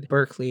started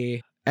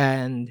Berkeley,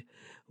 and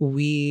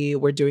we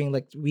were doing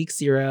like week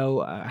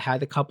zero,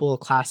 had a couple of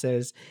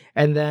classes,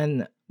 and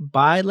then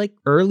by like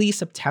early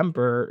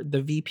September,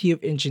 the VP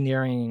of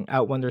engineering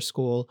at Wonder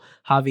School,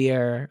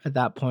 Javier, at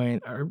that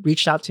point,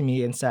 reached out to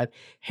me and said,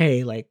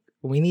 hey, like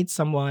we need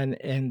someone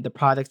in the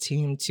product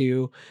team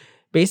to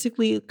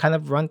basically kind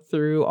of run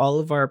through all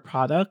of our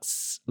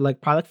products,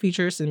 like product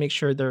features, and make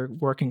sure they're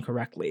working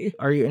correctly.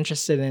 Are you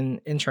interested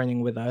in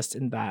interning with us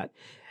in that?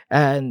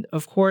 And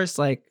of course,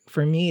 like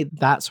for me,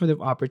 that sort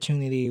of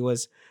opportunity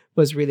was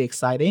really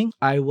exciting.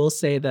 I will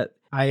say that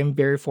I am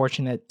very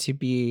fortunate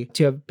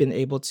to have been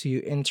able to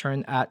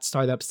intern at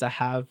startups that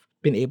have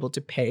been able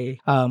to pay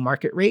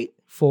market rate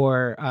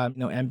for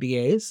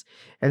MBAs.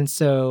 And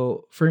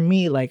so for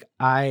me, like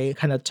I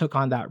kind of took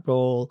on that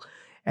role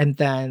and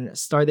then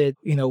started,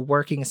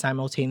 working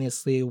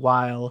simultaneously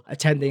while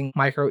attending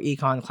micro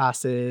econ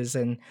classes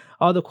and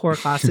all the core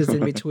classes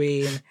in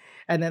between.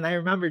 And then I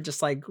remember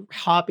just like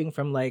hopping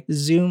from like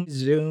Zoom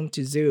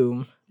to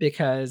Zoom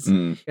because,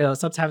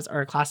 sometimes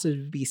our classes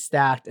would be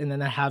stacked and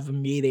then I have a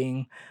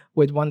meeting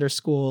with Wonder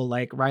School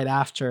like right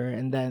after,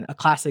 and then a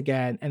class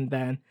again, and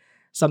then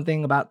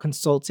something about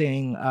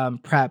consulting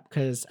prep.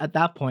 Because at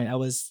that point I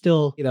was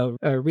still,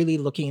 really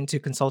looking into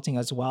consulting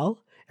as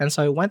well. And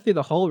so I went through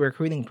the whole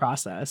recruiting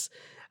process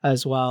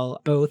as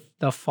well, both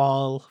the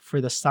fall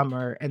for the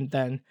summer and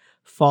then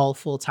fall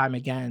full time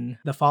again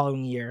the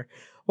following year,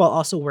 while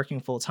also working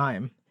full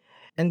time.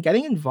 And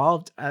getting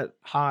involved at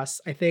Haas,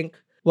 I think,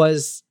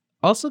 was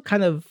also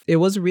it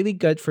was really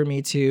good for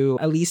me to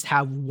at least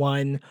have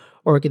one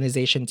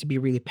organization to be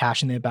really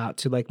passionate about,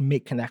 to like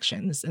make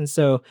connections. And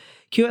so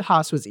Q at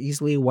Haas was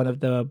easily one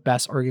of the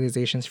best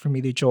organizations for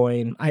me to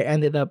join. I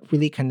ended up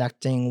really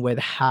connecting with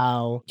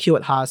how Q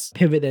at Haas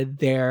pivoted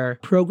their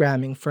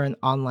programming for an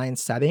online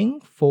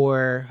setting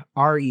for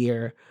our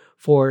year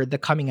for the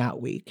coming out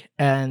week.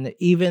 And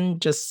even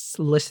just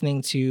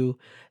listening to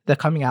the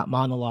coming out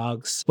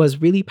monologues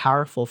was really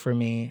powerful for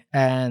me.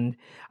 And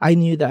I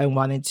knew that I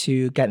wanted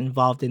to get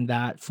involved in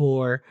that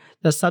for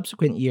the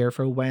subsequent year,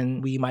 for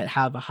when we might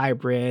have a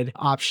hybrid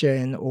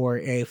option or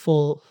a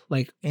full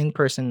like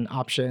in-person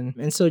option.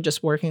 And so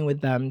just working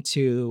with them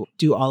to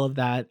do all of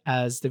that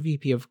as the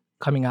VP of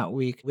coming out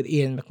week with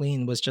Ian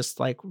McLean was just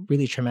like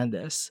really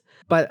tremendous.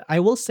 But I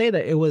will say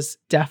that it was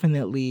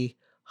definitely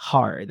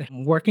hard.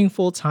 Working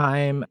full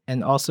time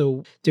and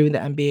also doing the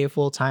MBA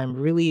full time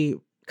really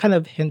kind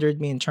of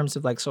hindered me in terms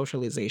of like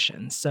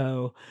socialization.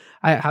 So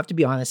I have to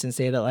be honest and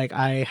say that like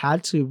I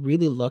had to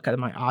really look at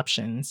my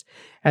options,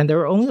 and there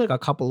were only like a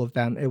couple of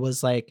them. It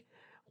was like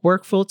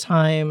work full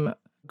time,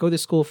 go to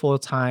school full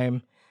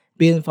time,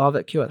 be involved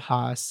at Q at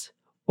Haas,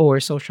 or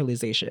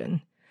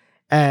socialization.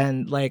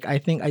 And like I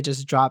think I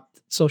just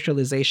dropped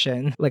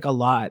socialization like a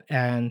lot.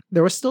 And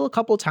there was still a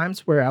couple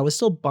times where I was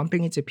still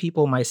bumping into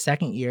people my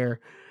second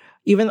year,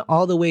 even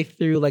all the way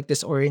through like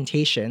this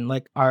orientation,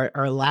 like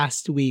our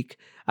last week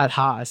at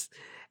Haas.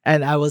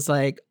 And I was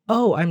like,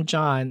 oh, I'm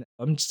John.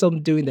 I'm still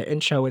doing the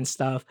intro and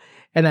stuff.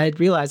 And I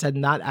realized I'd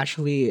not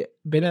actually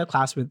been in a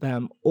class with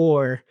them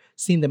or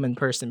seen them in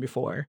person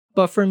before.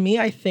 But for me,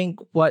 I think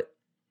what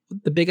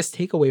the biggest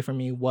takeaway for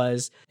me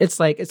was it's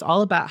like it's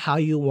all about how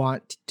you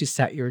want to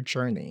set your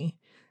journey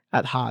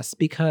at Haas,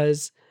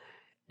 because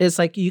it's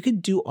like you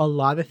could do a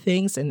lot of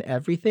things and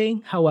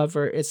everything.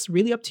 However, it's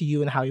really up to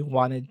you and how you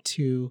wanted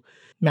to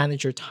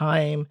manage your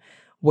time,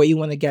 what you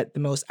want to get the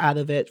most out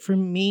of it. For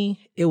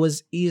me, it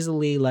was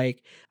easily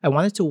like I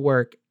wanted to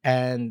work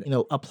and,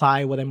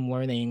 apply what I'm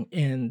learning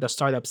in the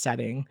startup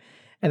setting.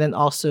 And then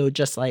also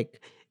just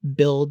like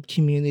build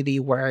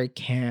community where I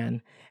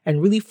can and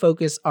really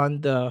focus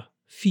on the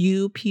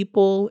few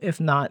people, if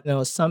not,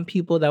 some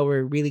people that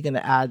were really going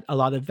to add a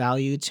lot of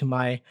value to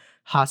my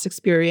Haas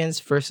experience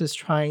versus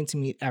trying to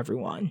meet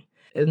everyone.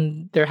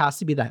 And there has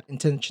to be that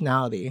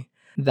intentionality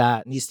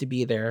that needs to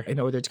be there in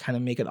order to kind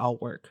of make it all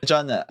work.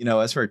 John,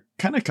 as we're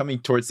kind of coming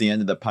towards the end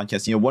of the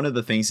podcast, one of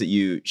the things that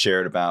you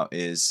shared about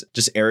is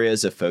just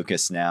areas of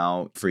focus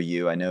now for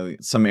you. I know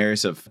some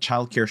areas of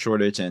childcare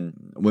shortage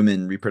and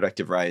women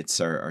reproductive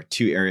rights are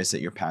two areas that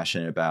you're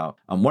passionate about.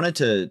 I wanted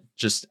to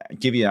just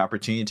give you an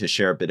opportunity to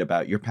share a bit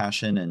about your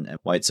passion and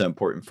why it's so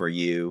important for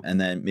you. And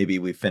then maybe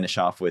we finish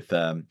off with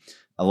a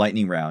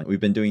lightning round. We've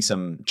been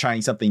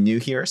trying something new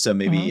here. So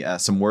maybe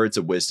some words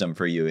of wisdom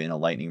for you in a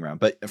lightning round.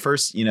 But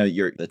first,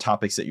 the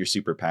topics that you're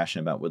super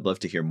passionate about, would love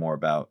to hear more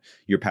about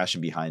your passion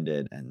behind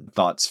it and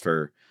thoughts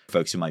for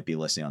folks who might be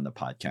listening on the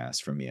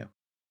podcast from you.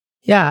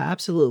 Yeah,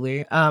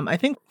 absolutely. I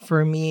think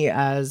for me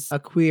as a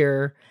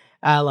queer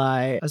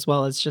ally, as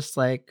well as just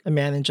like a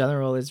man in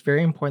general, it's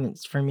very important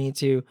for me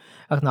to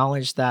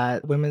acknowledge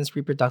that women's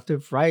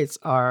reproductive rights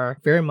are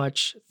very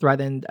much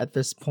threatened at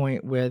this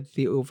point with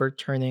the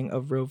overturning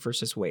of Roe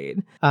versus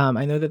Wade.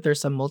 I know that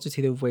there's a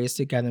multitude of ways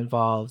to get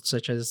involved,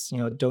 such as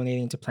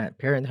donating to Planned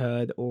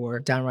Parenthood or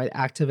downright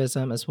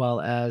activism, as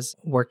well as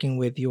working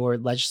with your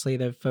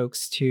legislative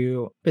folks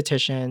to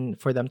petition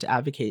for them to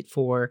advocate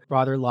for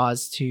broader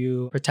laws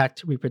to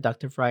protect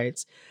reproductive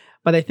rights.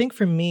 But I think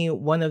for me,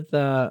 one of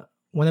the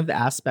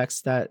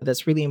aspects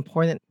that's really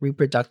important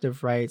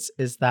reproductive rights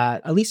is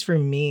that, at least for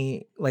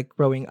me, like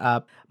growing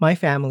up, my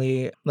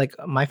family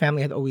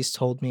had always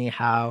told me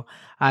how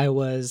I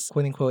was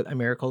quote unquote a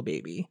miracle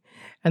baby.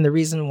 And the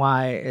reason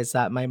why is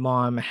that my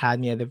mom had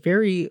me at a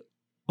very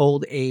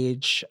old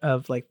age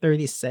of like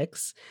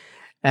 36,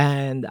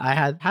 and I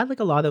had like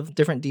a lot of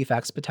different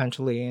defects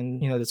potentially,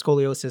 and the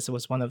scoliosis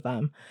was one of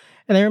them.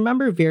 And I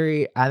remember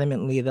very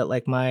adamantly that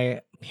like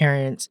my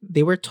parents,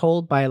 they were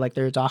told by like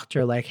their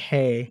doctor, like,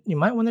 hey, you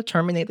might want to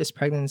terminate this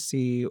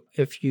pregnancy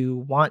if you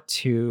want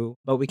to,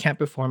 but we can't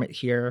perform it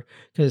here,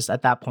 because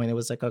at that point it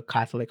was like a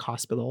Catholic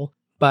hospital.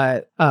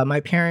 But my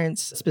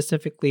parents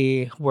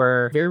specifically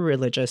were very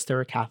religious. They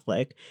were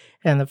Catholic,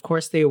 and of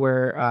course they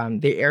erred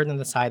on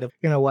the side of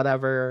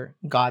whatever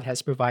God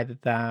has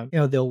provided them.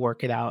 They'll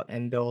work it out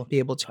and they'll be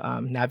able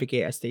to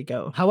navigate as they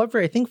go. However,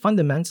 I think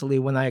fundamentally,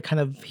 when I kind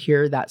of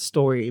hear that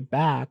story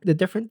back, the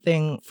different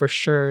thing for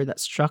sure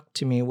that struck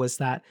to me was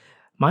that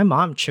my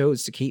mom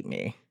chose to keep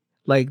me.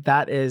 Like,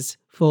 that is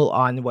full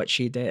on what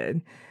she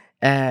did.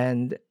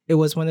 And it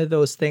was one of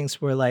those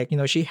things where, like,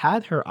 she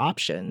had her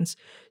options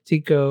to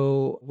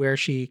go where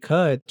she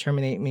could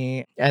terminate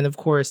me. And of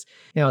course,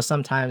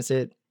 sometimes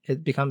it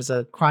becomes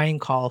a crying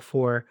call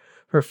for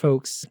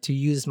folks to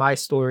use my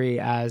story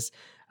as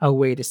a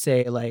way to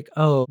say, like,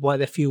 oh,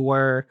 what if you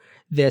were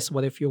this?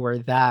 What if you were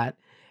that?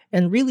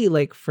 And really,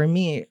 like, for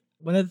me,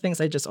 one of the things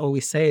I just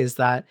always say is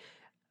that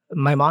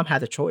my mom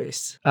had a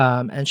choice,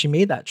 and she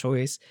made that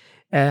choice.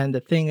 And the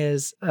thing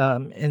is,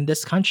 in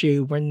this country,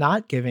 we're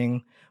not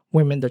giving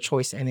women the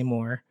choice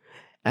anymore.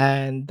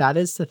 And that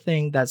is the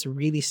thing that's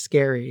really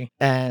scary.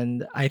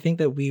 And I think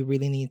that we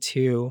really need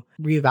to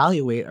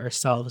reevaluate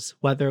ourselves,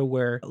 whether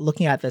we're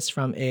looking at this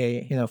from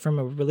a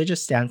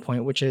religious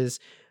standpoint, which is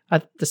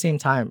at the same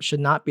time should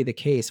not be the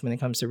case when it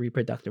comes to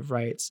reproductive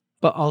rights,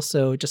 but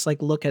also just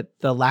like look at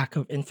the lack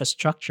of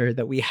infrastructure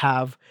that we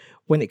have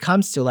when it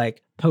comes to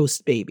like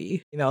post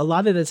baby. A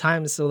lot of the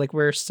times, so like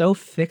we're so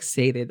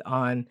fixated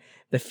on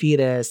the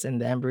fetus and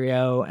the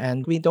embryo,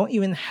 and we don't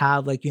even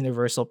have like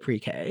universal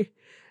pre-K.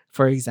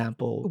 For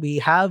example, we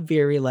have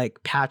very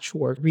like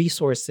patchwork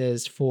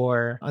resources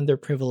for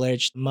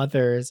underprivileged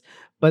mothers,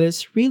 but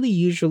it's really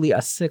usually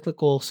a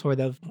cyclical sort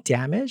of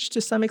damage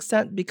to some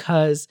extent,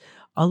 because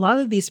a lot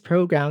of these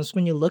programs,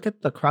 when you look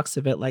at the crux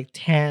of it, like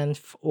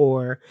TANF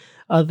or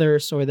other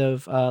sort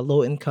of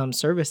low income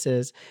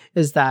services,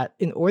 is that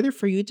in order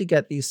for you to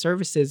get these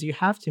services, you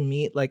have to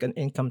meet like an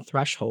income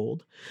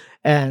threshold.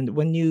 And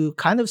when you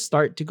kind of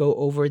start to go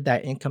over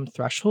that income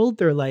threshold,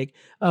 they're like,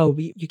 oh,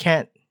 you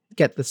can't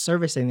get the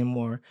service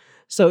anymore.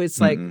 So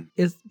it's like Mm-hmm.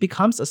 it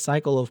becomes a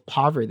cycle of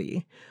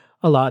poverty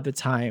a lot of the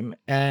time.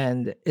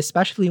 And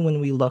especially when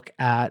we look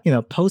at,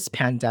 post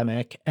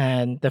pandemic,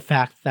 and the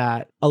fact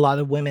that a lot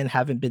of women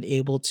haven't been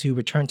able to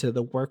return to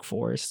the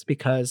workforce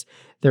because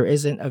there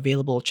isn't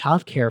available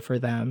childcare for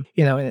them,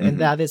 and Mm-hmm.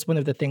 that is one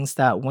of the things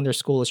that Wonder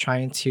School is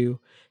trying to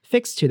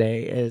fix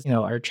today is,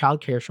 our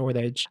childcare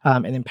shortage,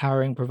 and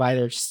empowering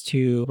providers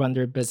to run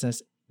their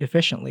business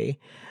efficiently.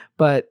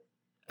 But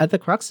at the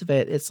crux of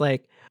it, it's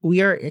like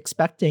we are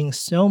expecting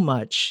so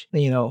much,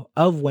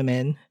 of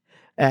women,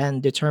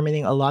 and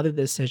determining a lot of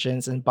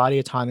decisions and body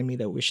autonomy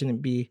that we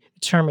shouldn't be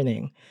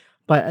determining.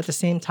 But at the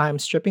same time,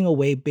 stripping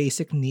away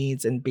basic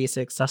needs and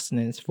basic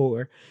sustenance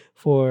for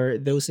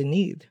those in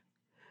need.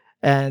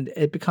 And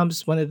it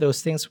becomes one of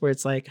those things where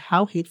it's like,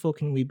 how hateful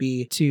can we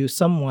be to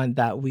someone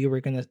that we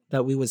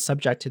would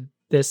subject to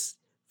this,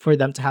 for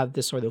them to have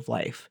this sort of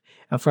life,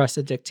 and for us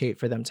to dictate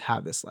for them to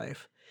have this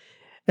life.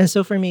 And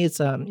so for me, it's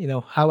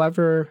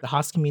however the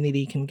Haas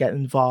community can get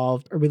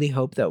involved. I really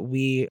hope that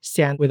we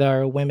stand with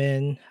our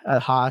women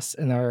at Haas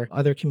and our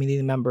other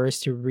community members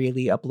to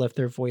really uplift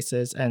their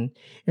voices and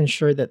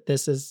ensure that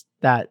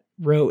that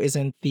Roe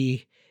isn't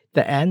the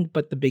end,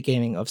 but the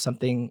beginning of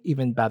something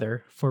even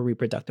better for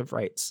reproductive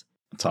rights.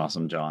 That's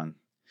awesome, John.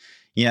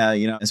 Yeah,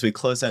 as we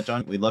close out,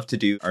 John, we'd love to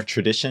do our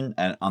tradition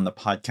on the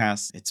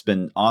podcast. It's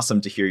been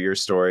awesome to hear your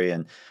story,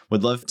 and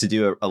would love to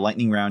do a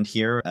lightning round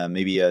here,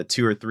 maybe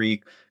 2 or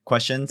 3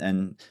 questions,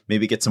 and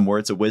maybe get some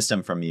words of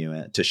wisdom from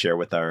you to share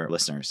with our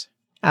listeners.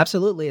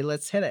 Absolutely.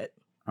 Let's hit it.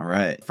 All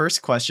right.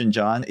 First question,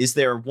 John. Is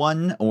there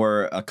one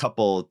or a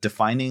couple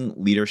defining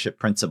leadership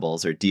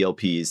principles or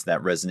DLPs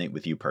that resonate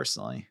with you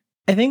personally?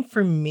 I think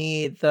for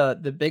me,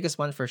 the biggest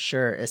one for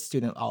sure is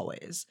student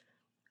always.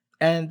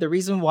 And the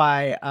reason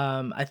why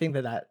I think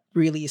that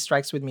really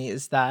strikes with me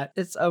is that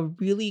it's a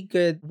really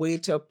good way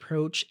to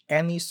approach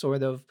any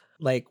sort of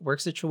like work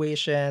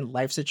situation,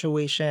 life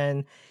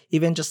situation,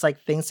 even just like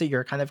things that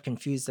you're kind of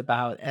confused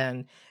about.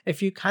 And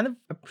if you kind of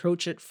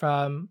approach it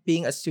from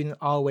being a student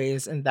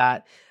always, and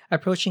that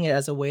approaching it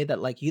as a way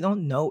that like you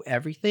don't know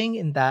everything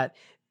and that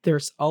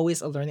there's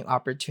always a learning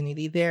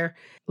opportunity there.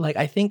 Like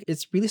I think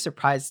it's really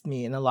surprised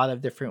me in a lot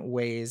of different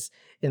ways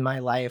in my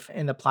life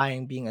and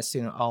applying being a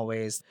student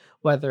always,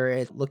 whether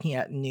it's looking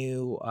at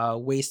new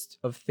ways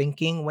of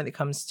thinking when it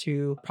comes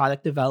to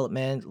product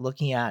development,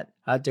 looking at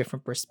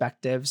different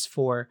perspectives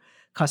for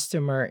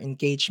customer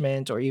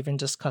engagement or even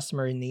just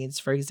customer needs,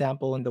 for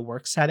example, in the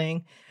work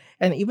setting.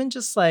 And even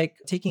just like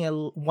taking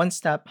one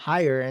step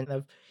higher and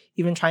of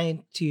even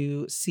trying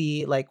to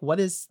see like what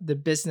is the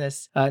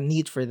business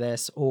need for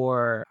this,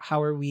 or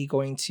how are we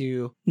going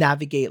to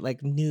navigate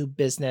like new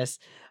business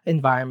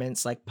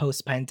environments like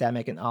post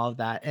pandemic and all of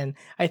that. And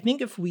I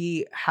think if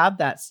we have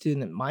that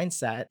student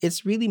mindset,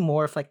 it's really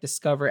more of like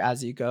discover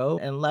as you go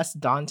and less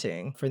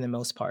daunting for the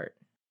most part.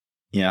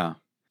 Yeah.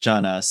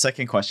 John,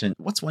 second question.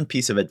 What's one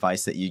piece of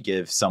advice that you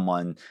give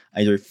someone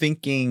either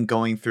thinking,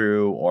 going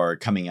through, or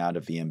coming out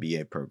of the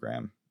MBA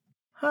program?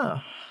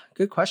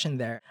 Good question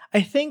there.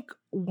 I think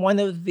one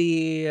of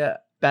the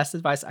best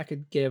advice I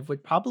could give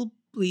would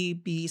probably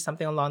be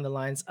something along the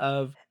lines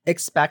of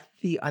expect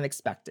the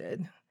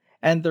unexpected.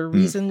 And the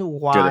reason Good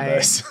why,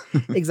 advice.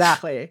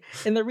 exactly.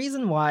 And the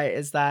reason why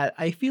is that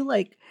I feel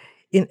like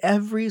in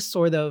every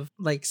sort of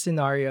like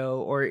scenario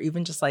or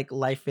even just like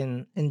life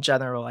in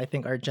general, I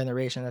think our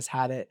generation has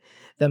had it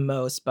the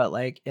most, but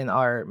like in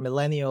our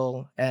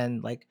millennial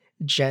and like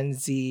Gen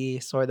Z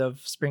sort of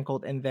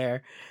sprinkled in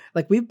there,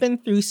 like we've been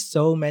through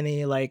so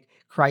many like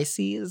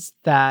crises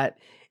that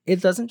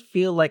it doesn't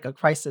feel like a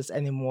crisis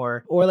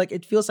anymore, or like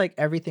it feels like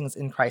everything's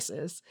in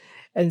crisis.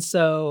 And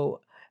so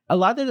a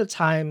lot of the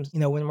times,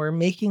 when we're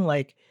making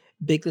like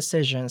big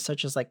decisions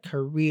such as like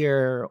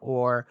career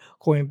or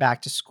going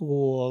back to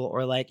school,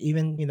 or like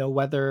even,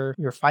 whether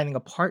you're finding a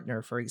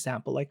partner, for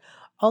example, like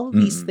all of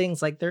these Mm,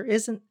 things, like there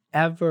isn't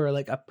ever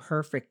like a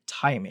perfect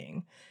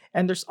timing.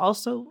 And there's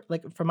also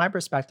like from my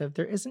perspective,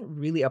 there isn't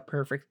really a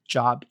perfect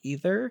job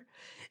either.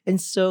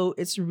 And so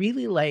it's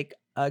really like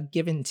a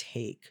give and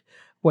take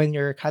when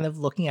you're kind of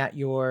looking at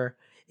your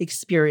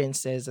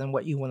experiences and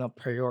what you want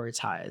to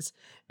prioritize,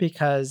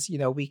 because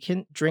we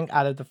can drink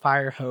out of the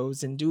fire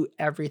hose and do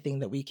everything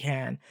that we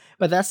can,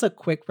 but that's a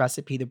quick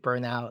recipe to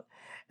burn out.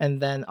 And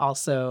then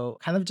also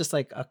kind of just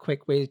like a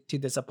quick way to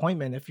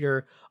disappointment if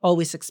you're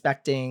always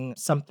expecting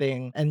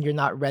something and you're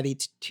not ready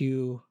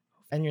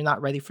and you're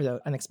not ready for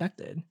the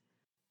unexpected.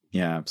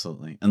 yeah,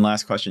 absolutely. And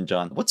last question,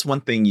 John. What's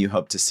one thing you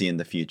hope to see in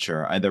the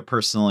future, either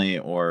personally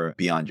or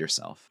beyond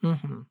yourself?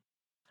 Mhm.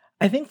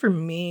 I think for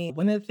me,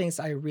 one of the things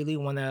I really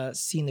want to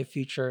see in the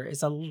future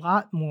is a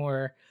lot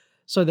more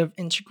sort of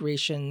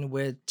integration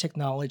with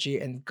technology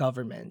and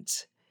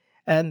government.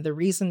 And the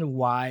reason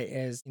why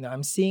is,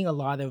 I'm seeing a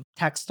lot of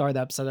tech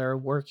startups that are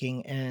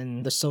working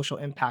in the social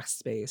impact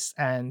space,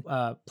 and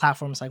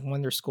platforms like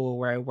Wonder School,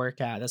 where I work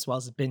at, as well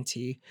as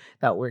Binti,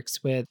 that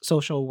works with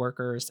social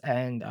workers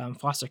and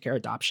foster care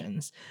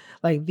adoptions.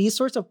 Like these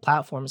sorts of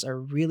platforms are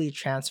really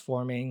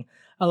transforming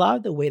a lot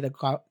of the way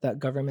that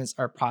governments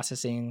are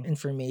processing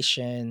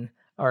information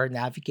or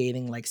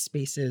navigating like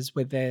spaces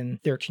within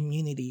their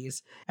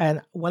communities.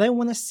 And what I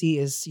want to see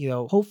is,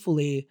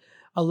 hopefully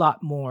a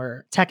lot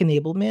more tech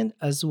enablement,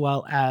 as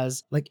well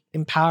as like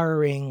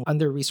empowering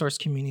under resourced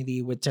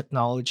community with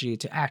technology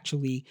to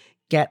actually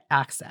get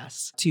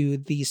access to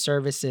these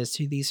services,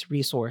 to these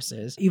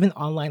resources. Even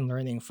online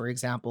learning, for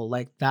example,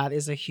 like that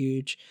is a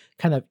huge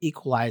kind of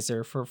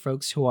equalizer for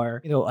folks who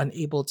are,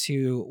 unable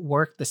to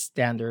work the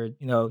standard,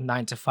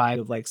 9 to 5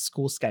 of like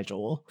school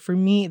schedule. For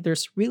me,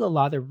 there's really a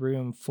lot of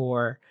room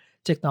for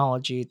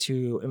technology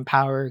to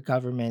empower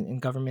government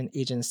and government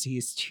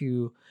agencies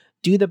to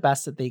do the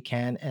best that they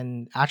can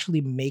and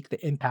actually make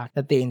the impact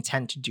that they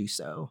intend to do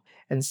so.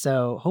 And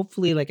so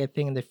hopefully, like I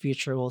think in the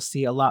future, we'll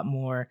see a lot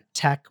more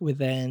tech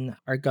within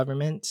our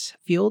government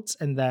fields,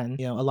 and then,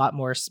 a lot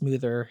more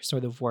smoother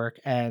sort of work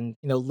and,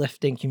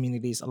 lifting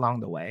communities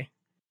along the way.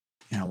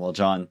 Yeah, well,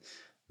 John,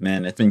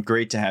 man, it's been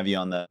great to have you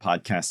on the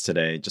podcast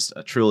today. Just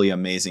a truly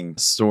amazing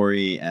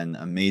story and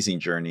amazing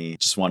journey.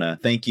 Just want to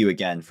thank you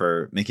again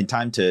for making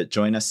time to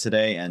join us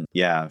today. And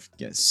yeah,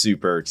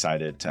 super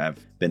excited to have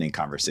been in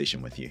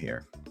conversation with you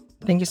here.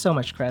 Thank you so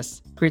much,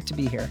 Chris. Great to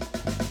be here.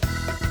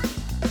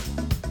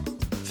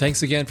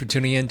 Thanks again for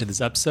tuning in to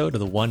this episode of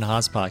the One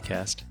Haas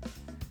podcast.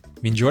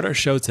 If you enjoyed our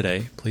show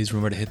today, please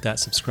remember to hit that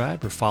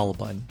subscribe or follow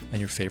button on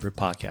your favorite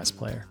podcast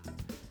player.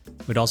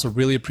 We'd also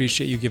really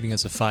appreciate you giving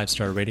us a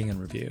 5-star rating and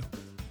review.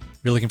 If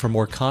you're looking for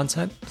more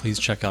content, please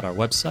check out our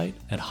website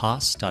at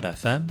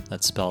haas.fm.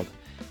 That's spelled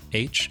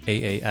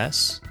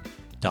HAAS.fm.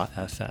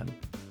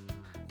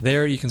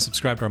 There, you can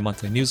subscribe to our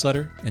monthly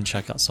newsletter and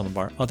check out some of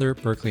our other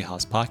Berkeley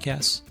Haas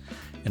podcasts.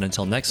 And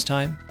until next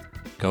time,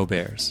 go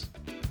Bears.